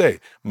did he say?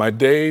 My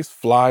days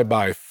fly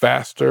by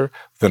faster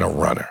than a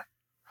runner.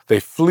 They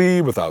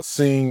flee without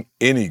seeing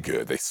any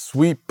good. They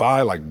sweep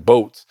by like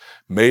boats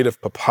made of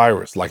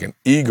papyrus, like an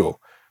eagle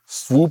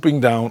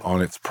swooping down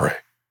on its prey.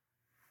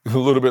 A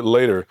little bit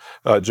later,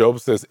 Job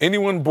says,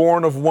 anyone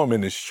born of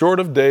woman is short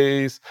of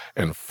days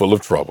and full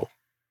of trouble.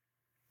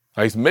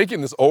 Now, he's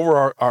making this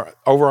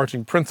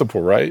overarching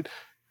principle, right?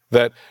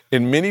 That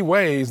in many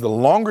ways, the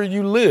longer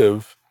you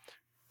live,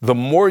 the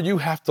more you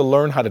have to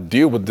learn how to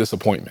deal with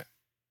disappointment.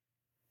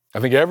 I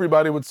think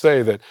everybody would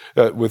say that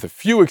with a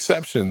few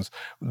exceptions,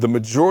 the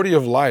majority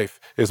of life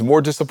is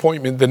more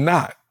disappointment than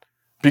not.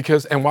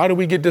 And why do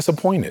we get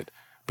disappointed?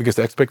 Because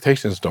the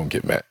expectations don't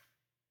get met.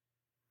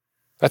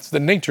 That's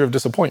the nature of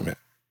disappointment.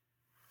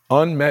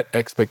 Unmet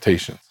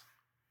expectations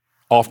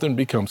often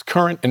becomes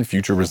current and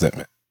future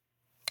resentment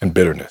and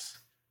bitterness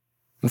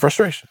and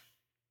frustration.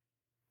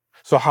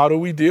 So how do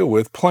we deal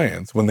with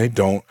plans when they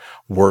don't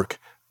work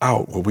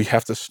out? Well, we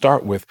have to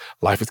start with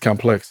life is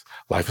complex,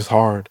 life is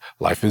hard,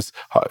 life is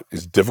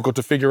difficult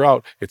to figure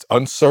out, it's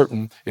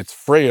uncertain, it's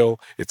frail,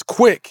 it's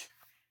quick.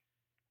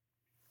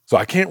 So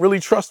I can't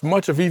really trust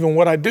much of even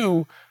what I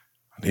do.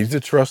 I need to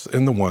trust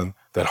in the one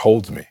that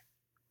holds me.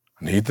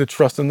 I need to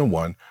trust in the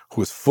one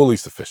who is fully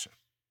sufficient.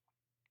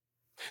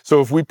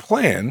 So if we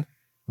plan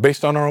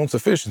based on our own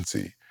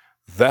sufficiency,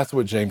 that's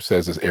what James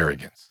says is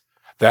arrogance.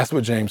 That's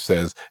what James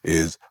says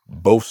is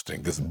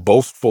boasting, this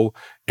boastful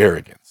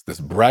arrogance,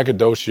 this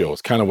braggadocio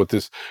is kind of what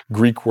this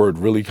Greek word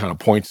really kind of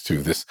points to,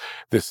 this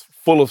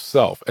full of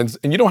self. And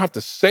you don't have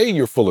to say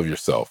you're full of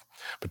yourself,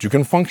 but you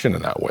can function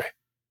in that way.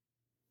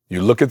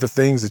 You look at the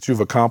things that you've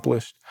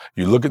accomplished,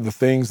 you look at the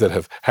things that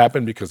have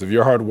happened because of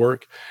your hard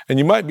work, and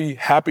you might be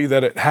happy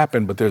that it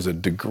happened, but there's a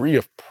degree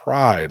of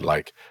pride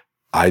like,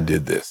 I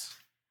did this.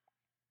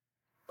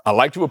 I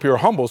like to appear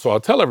humble, so I'll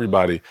tell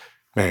everybody,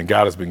 man,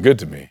 God has been good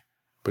to me.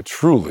 But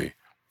truly,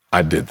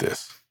 I did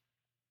this.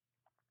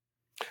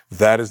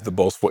 That is the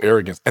boastful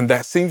arrogance. And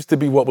that seems to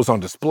be what was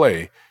on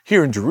display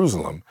here in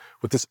Jerusalem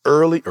with this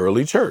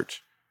early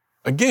church.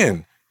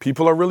 Again,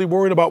 people are really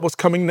worried about what's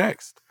coming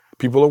next.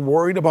 People are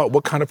worried about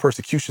what kind of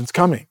persecution's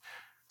coming.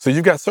 So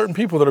you've got certain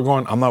people that are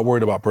going, I'm not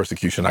worried about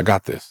persecution. I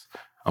got this.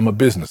 I'm a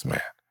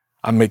businessman.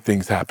 I make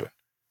things happen.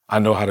 I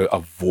know how to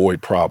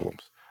avoid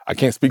problems. I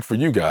can't speak for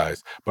you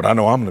guys, but I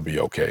know I'm going to be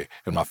okay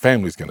and my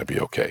family's going to be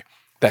okay.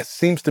 That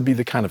seems to be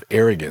the kind of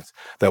arrogance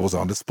that was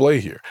on display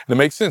here. And it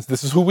makes sense.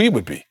 This is who we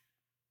would be.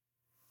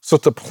 So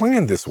to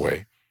plan this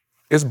way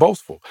is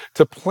boastful.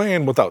 To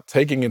plan without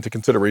taking into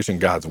consideration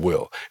God's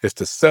will is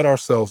to set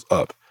ourselves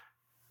up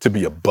to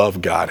be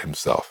above God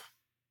himself.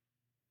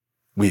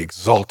 We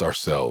exalt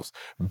ourselves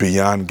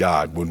beyond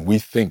God when we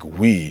think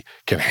we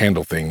can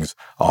handle things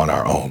on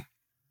our own.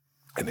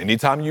 And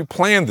anytime you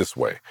plan this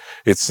way,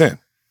 it's sin.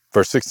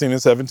 Verse 16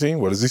 and 17,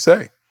 what does he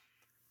say?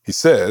 He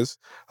says,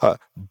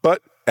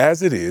 but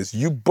as it is,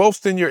 you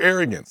boast in your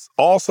arrogance.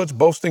 All such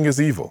boasting is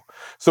evil.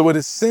 So it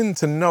is sin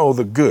to know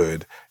the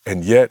good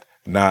and yet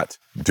not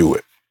do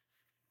it.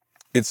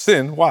 It's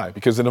sin. Why?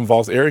 Because it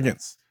involves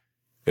arrogance.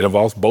 It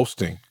involves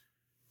boasting.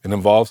 It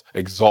involves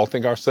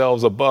exalting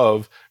ourselves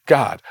above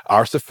God.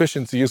 Our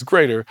sufficiency is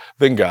greater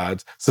than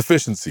God's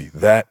sufficiency.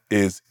 That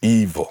is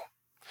evil.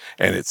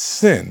 And it's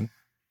sin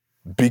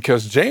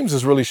because James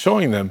is really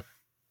showing them,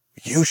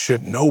 you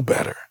should know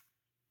better.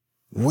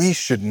 We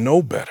should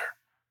know better.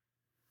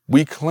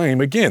 We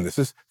claim, again, this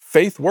is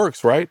faith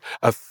works, right?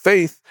 A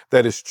faith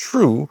that is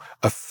true,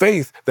 a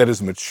faith that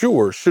is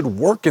mature should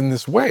work in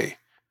this way.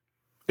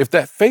 If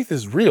that faith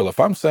is real, if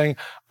I'm saying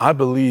I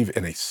believe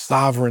in a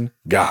sovereign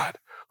God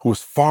who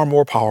is far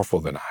more powerful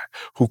than I,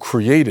 who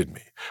created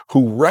me,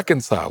 who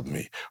reconciled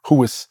me,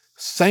 who is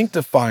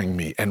sanctifying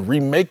me and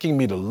remaking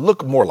me to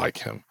look more like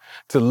him,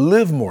 to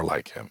live more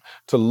like him,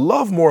 to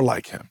love more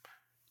like him,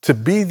 to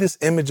be this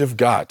image of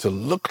God, to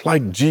look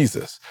like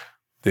Jesus,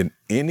 then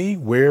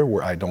anywhere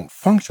where I don't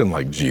function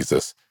like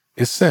Jesus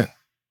is sin.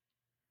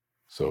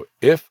 So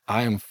if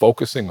I am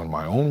focusing on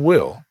my own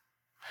will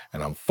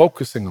and I'm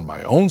focusing on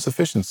my own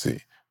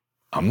sufficiency,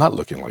 I'm not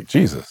looking like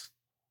Jesus,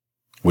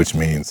 which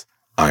means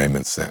I am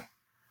in sin.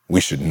 We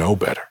should know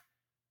better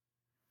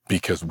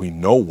because we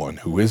know one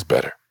who is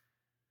better.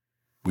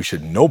 We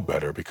should know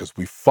better because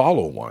we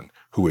follow one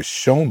who is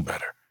shown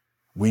better.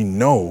 We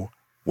know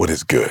what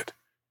is good.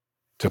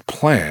 To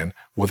plan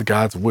with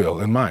God's will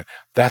in mind.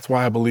 That's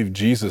why I believe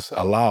Jesus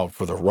allowed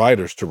for the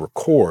writers to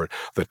record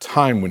the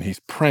time when he's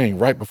praying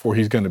right before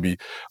he's going to be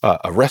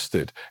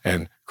arrested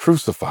and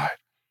crucified.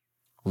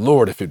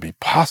 Lord, if it be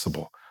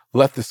possible,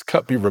 let this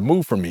cup be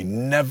removed from me.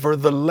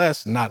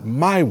 Nevertheless, not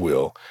my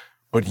will,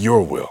 but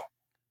your will.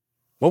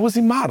 What was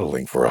he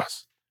modeling for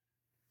us?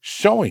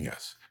 Showing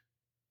us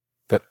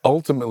that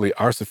ultimately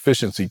our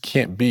sufficiency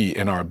can't be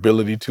in our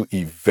ability to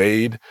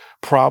evade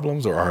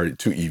problems or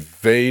to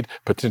evade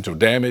potential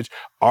damage.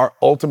 Our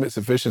ultimate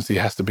sufficiency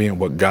has to be in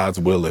what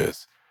God's will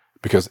is.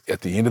 Because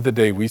at the end of the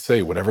day, we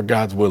say whatever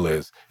God's will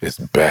is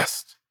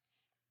best.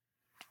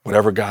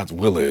 Whatever God's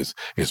will is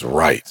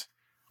right.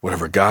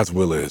 Whatever God's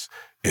will is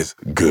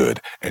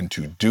good. And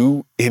to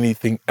do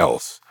anything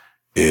else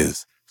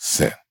is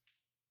sin.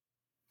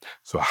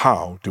 So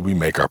how do we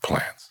make our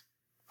plans?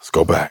 Let's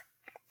go back.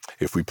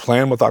 If we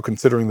plan without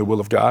considering the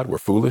will of God, we're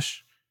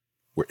foolish,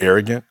 we're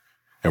arrogant,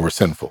 and we're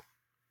sinful.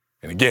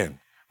 And again,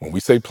 when we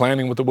say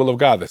planning with the will of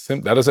God,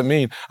 that doesn't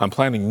mean I'm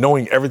planning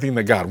knowing everything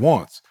that God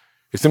wants.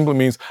 It simply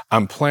means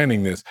I'm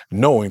planning this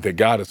knowing that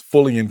God is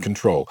fully in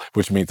control,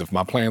 which means if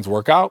my plans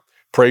work out,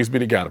 praise be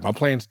to God. If my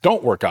plans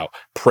don't work out,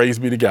 praise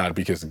be to God,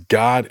 because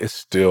God is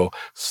still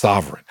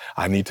sovereign.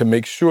 I need to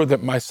make sure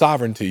that my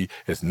sovereignty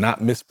is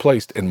not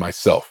misplaced in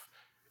myself.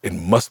 It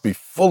must be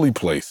fully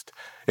placed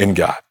in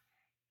God.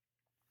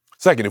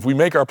 Second, if we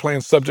make our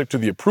plans subject to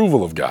the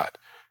approval of God,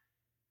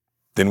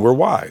 then we're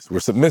wise, we're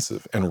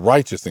submissive, and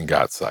righteous in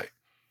God's sight.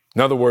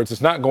 In other words,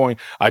 it's not going,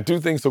 I do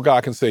things so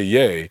God can say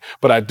yay,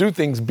 but I do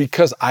things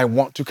because I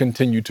want to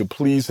continue to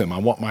please him. I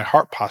want my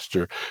heart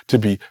posture to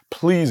be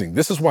pleasing.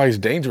 This is why it's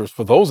dangerous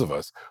for those of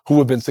us who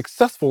have been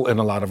successful in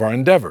a lot of our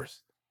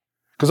endeavors.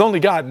 Because only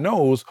God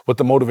knows what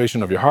the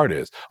motivation of your heart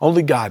is.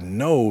 Only God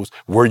knows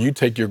where you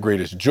take your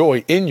greatest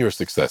joy in your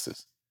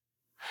successes.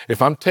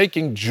 If I'm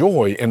taking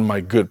joy in my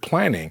good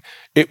planning,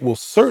 it will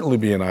certainly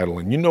be an idol.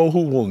 And you know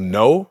who will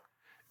know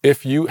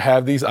if you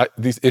have these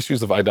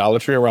issues of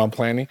idolatry around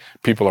planning?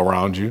 People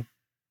around you.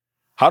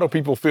 How do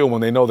people feel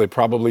when they know they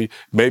probably,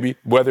 maybe,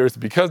 whether it's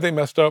because they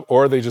messed up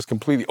or they just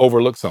completely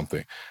overlooked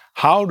something?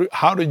 How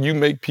do you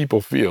make people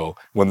feel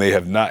when they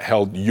have not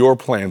held your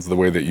plans the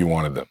way that you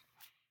wanted them?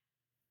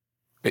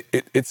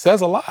 It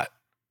says a lot.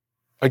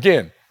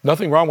 Again,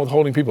 nothing wrong with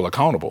holding people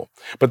accountable,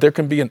 but there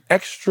can be an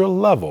extra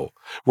level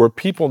where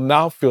people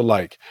now feel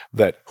like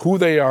that who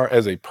they are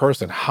as a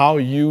person, how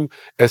you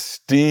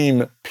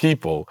esteem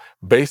people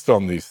based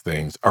on these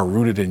things are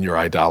rooted in your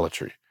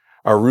idolatry,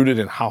 are rooted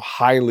in how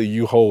highly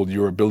you hold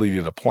your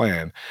ability to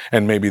plan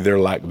and maybe their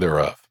lack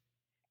thereof.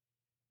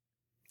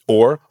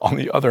 Or on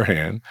the other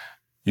hand,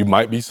 you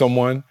might be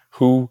someone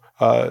who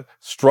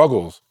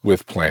struggles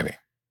with planning.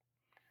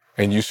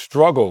 And you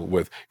struggle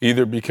with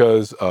either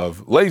because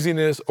of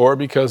laziness or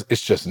because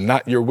it's just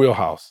not your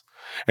wheelhouse.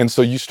 And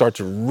so you start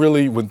to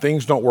really, when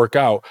things don't work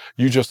out,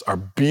 you just are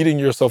beating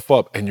yourself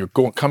up and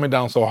you're coming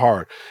down so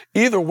hard.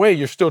 Either way,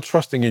 you're still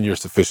trusting in your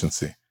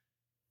sufficiency.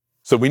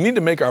 So we need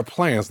to make our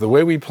plans, the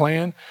way we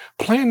plan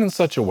in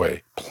such a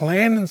way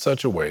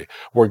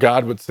where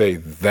God would say,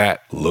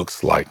 that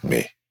looks like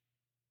me.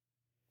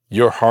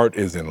 Your heart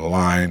is in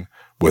line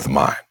with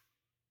mine.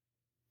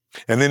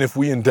 And then if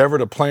we endeavor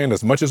to plan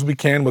as much as we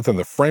can within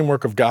the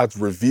framework of God's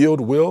revealed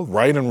will,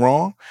 right and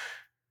wrong,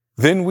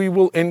 then we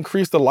will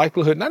increase the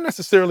likelihood, not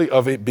necessarily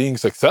of it being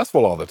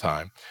successful all the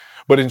time,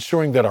 but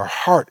ensuring that our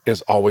heart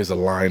is always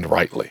aligned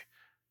rightly.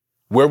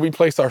 Where we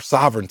place our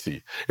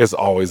sovereignty is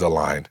always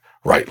aligned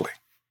rightly.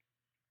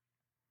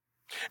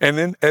 And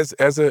then as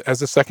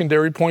a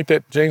secondary point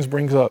that James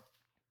brings up,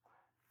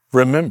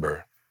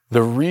 remember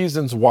the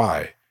reasons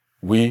why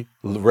we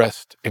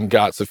rest in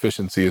God's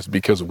sufficiency is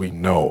because we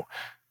know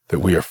that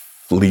we are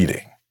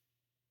fleeting.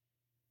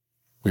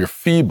 We are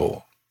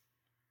feeble.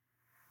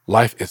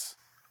 Life is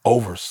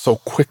over so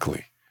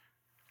quickly.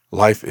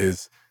 Life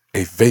is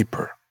a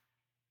vapor.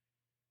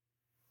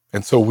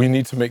 And so we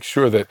need to make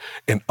sure that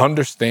in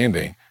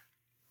understanding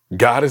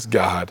God is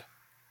God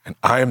and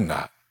I am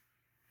not.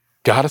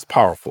 God is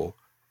powerful.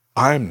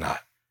 I am not.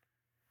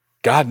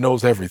 God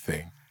knows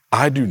everything.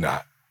 I do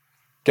not.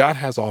 God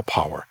has all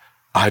power.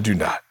 I do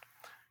not.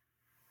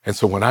 And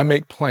so when I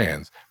make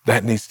plans,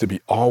 that needs to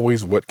be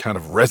always what kind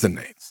of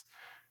resonates.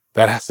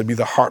 That has to be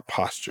the heart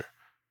posture.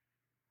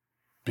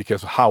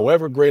 Because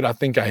however great I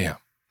think I am,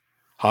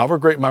 however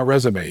great my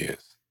resume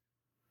is,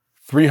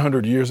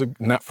 300 years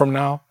from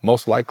now,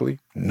 most likely,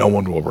 no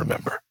one will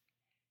remember.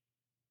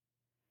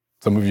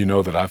 Some of you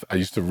know that I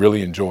used to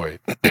really enjoy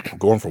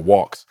going for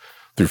walks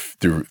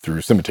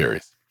through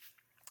cemeteries.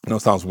 I know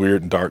it sounds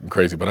weird and dark and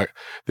crazy, but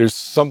there's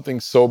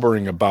something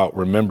sobering about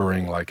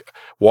remembering, like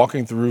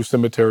walking through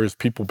cemeteries,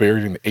 people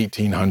buried in the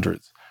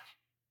 1800s.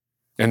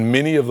 And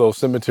many of those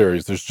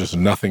cemeteries, there's just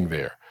nothing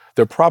there.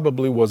 There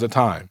probably was a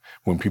time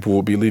when people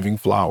would be leaving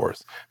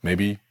flowers,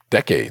 maybe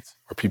decades,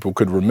 where people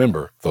could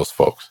remember those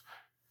folks.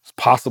 It's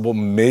possible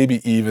maybe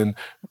even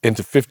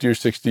into 50 or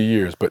 60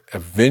 years, but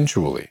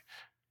eventually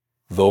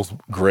those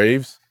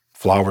graves,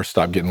 flowers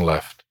stop getting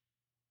left.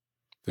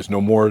 There's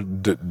no more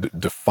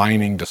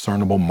defining,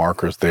 discernible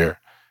markers there.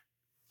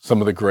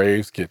 Some of the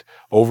graves get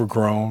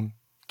overgrown,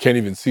 can't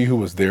even see who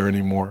was there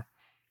anymore.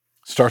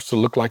 Starts to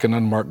look like an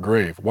unmarked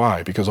grave.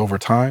 Why? Because over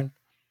time,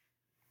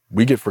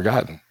 we get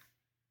forgotten.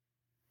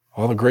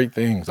 All the great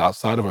things,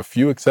 outside of a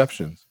few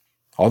exceptions,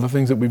 all the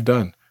things that we've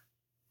done,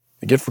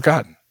 they get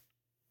forgotten.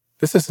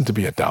 This isn't to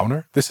be a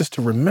downer. This is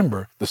to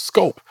remember the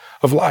scope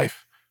of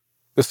life,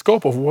 the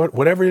scope of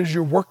whatever it is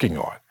you're working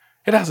on.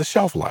 It has a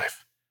shelf life.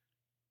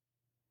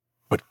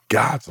 But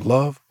God's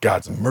love,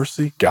 God's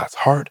mercy, God's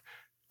heart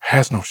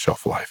has no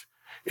shelf life.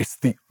 It's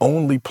the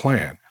only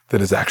plan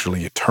that is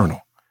actually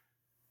eternal.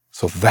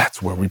 So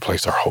that's where we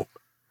place our hope.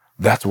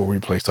 That's where we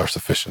place our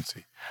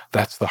sufficiency.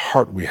 That's the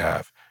heart we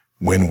have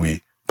when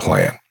we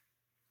plan.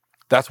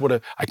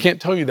 I can't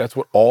tell you that's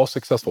what all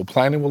successful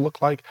planning will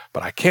look like,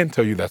 but I can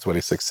tell you that's what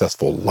a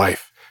successful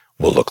life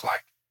will look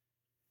like.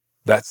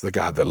 That's the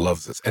God that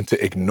loves us. And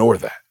to ignore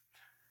that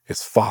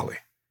is folly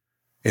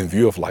in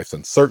view of life's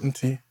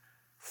uncertainty,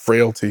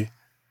 frailty,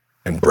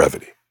 and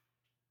brevity.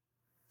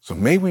 So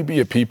may we be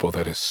a people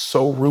that is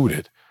so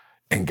rooted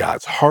in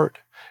God's heart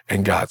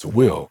and God's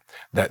will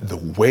that the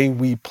way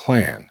we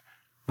plan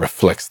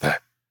reflects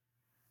that.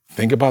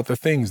 Think about the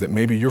things that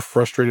maybe you're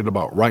frustrated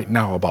about right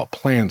now, about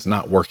plans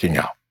not working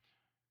out.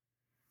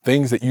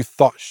 Things that you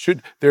thought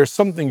there are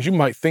some things you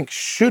might think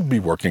should be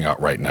working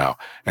out right now,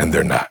 and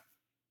they're not.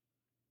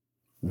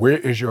 Where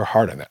is your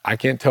heart in that? I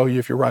can't tell you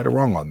if you're right or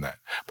wrong on that,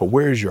 but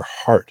where is your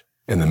heart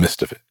in the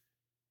midst of it?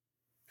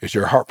 Is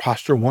your heart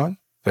posture one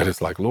that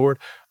is like, Lord,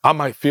 I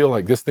might feel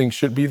like this thing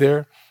should be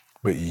there,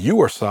 but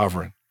you are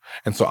sovereign.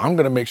 And so I'm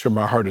going to make sure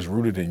my heart is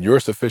rooted in your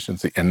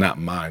sufficiency and not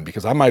mine,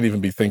 because I might even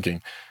be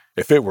thinking,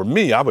 if it were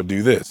me, I would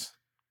do this.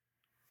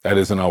 That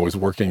isn't always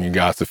working in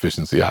God's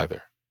sufficiency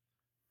either.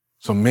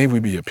 So may we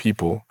be a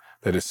people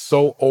that is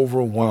so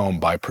overwhelmed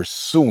by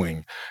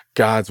pursuing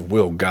God's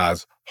will,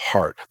 God's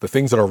heart, the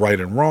things that are right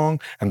and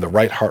wrong, and the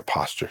right heart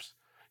postures.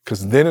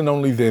 Because then and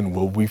only then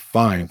will we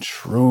find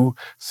true,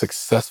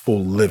 successful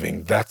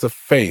living. That's a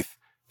faith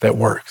that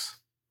works.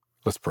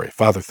 Let's pray.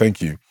 Father, thank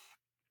you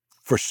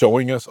for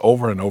showing us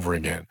over and over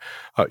again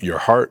your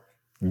heart,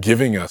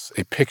 giving us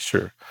a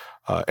picture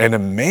and a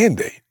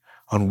mandate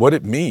on what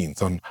it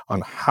means, on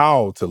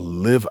how to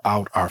live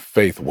out our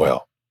faith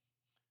well.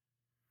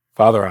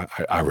 Father,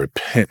 I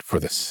repent for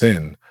the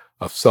sin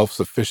of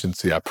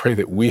self-sufficiency. I pray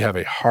that we have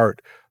a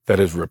heart that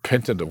is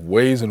repentant of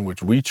ways in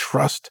which we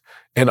trust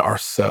in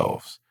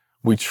ourselves.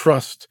 We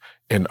trust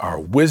in our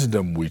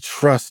wisdom. We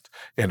trust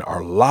in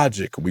our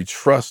logic. We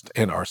trust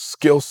in our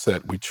skill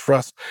set. We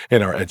trust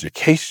in our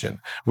education.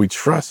 We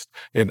trust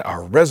in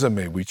our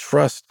resume. We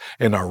trust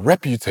in our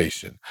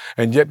reputation.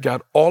 And yet,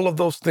 God, all of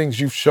those things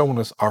you've shown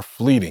us are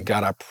fleeting.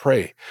 God, I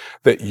pray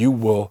that you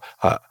will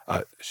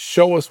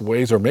show us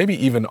ways, or maybe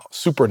even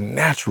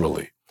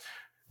supernaturally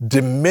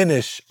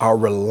diminish our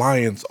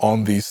reliance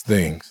on these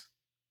things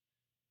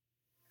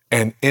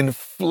and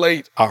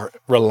inflate our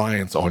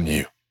reliance on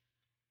you.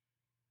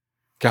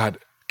 God,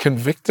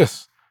 convict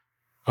us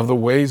of the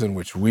ways in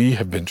which we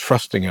have been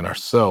trusting in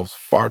ourselves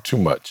far too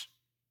much.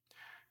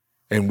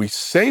 And we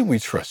say we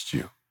trust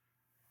you,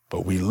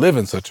 but we live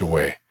in such a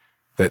way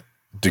that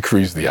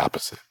decrees the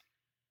opposite.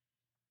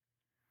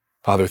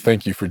 Father,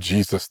 thank you for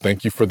Jesus.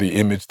 Thank you for the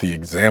image, the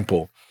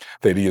example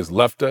that he has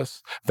left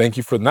us. Thank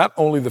you for not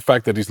only the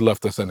fact that he's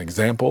left us an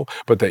example,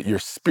 but that your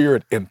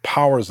Spirit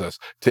empowers us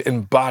to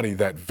embody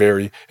that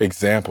very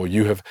example.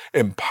 You have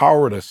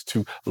empowered us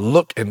to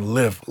look and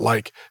live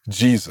like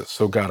Jesus.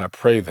 So God, I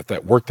pray that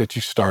that work that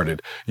you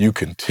started, you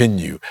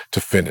continue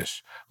to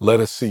finish. Let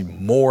us see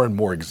more and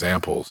more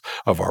examples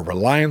of our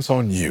reliance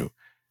on you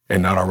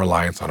and not our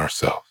reliance on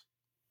ourselves.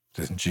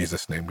 In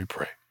Jesus' name we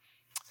pray.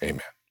 Amen.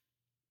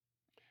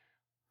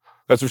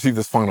 Let's receive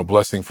this final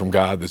blessing from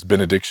God, this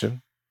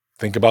benediction.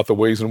 Think about the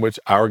ways in which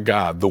our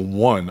God, the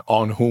one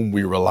on whom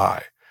we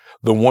rely,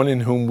 the one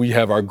in whom we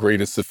have our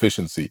greatest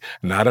sufficiency,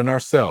 not in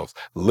ourselves.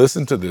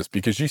 Listen to this,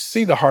 because you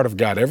see the heart of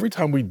God. Every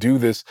time we do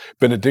this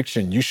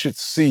benediction, you should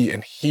see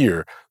and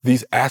hear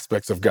these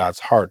aspects of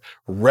God's heart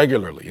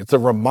regularly. It's a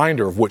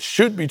reminder of what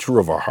should be true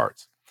of our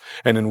hearts.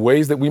 And in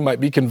ways that we might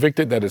be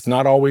convicted that it's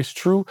not always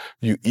true,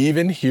 you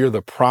even hear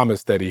the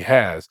promise that he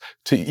has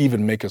to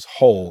even make us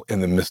whole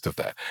in the midst of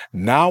that.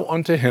 Now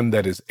unto him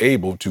that is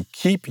able to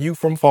keep you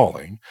from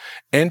falling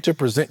and to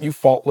present you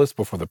faultless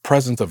before the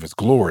presence of his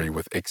glory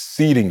with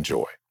exceeding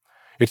joy.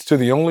 It's to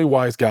the only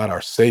wise God,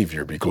 our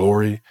Savior, be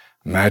glory,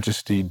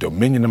 majesty,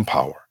 dominion, and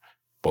power,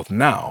 both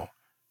now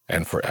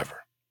and forever.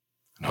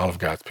 And all of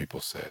God's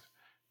people said,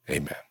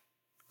 amen.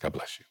 God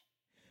bless you.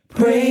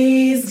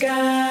 Praise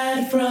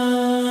God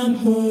from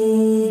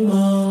whom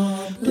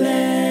all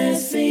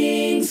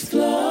blessings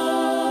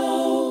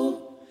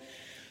flow.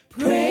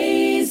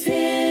 Praise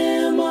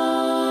him,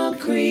 all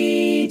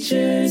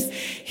creatures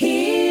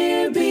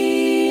here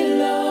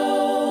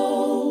below.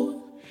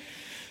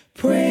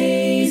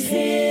 Praise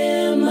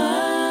him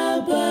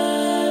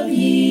above,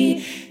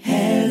 ye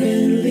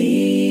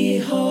heavenly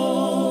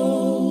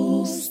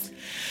hosts.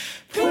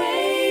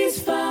 Praise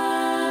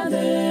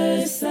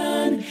Father,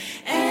 Son,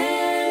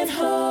 and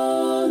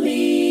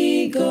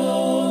Holy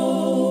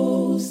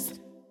Ghost.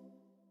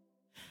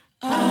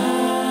 Amen.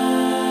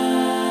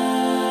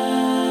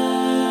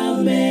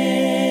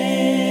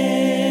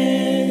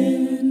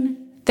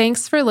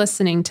 Thanks for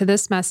listening to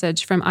this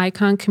message from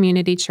Icon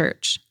Community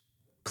Church.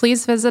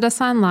 Please visit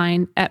us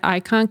online at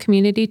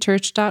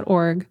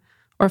iconcommunitychurch.org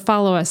or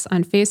follow us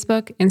on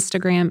Facebook,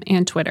 Instagram,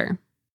 and Twitter.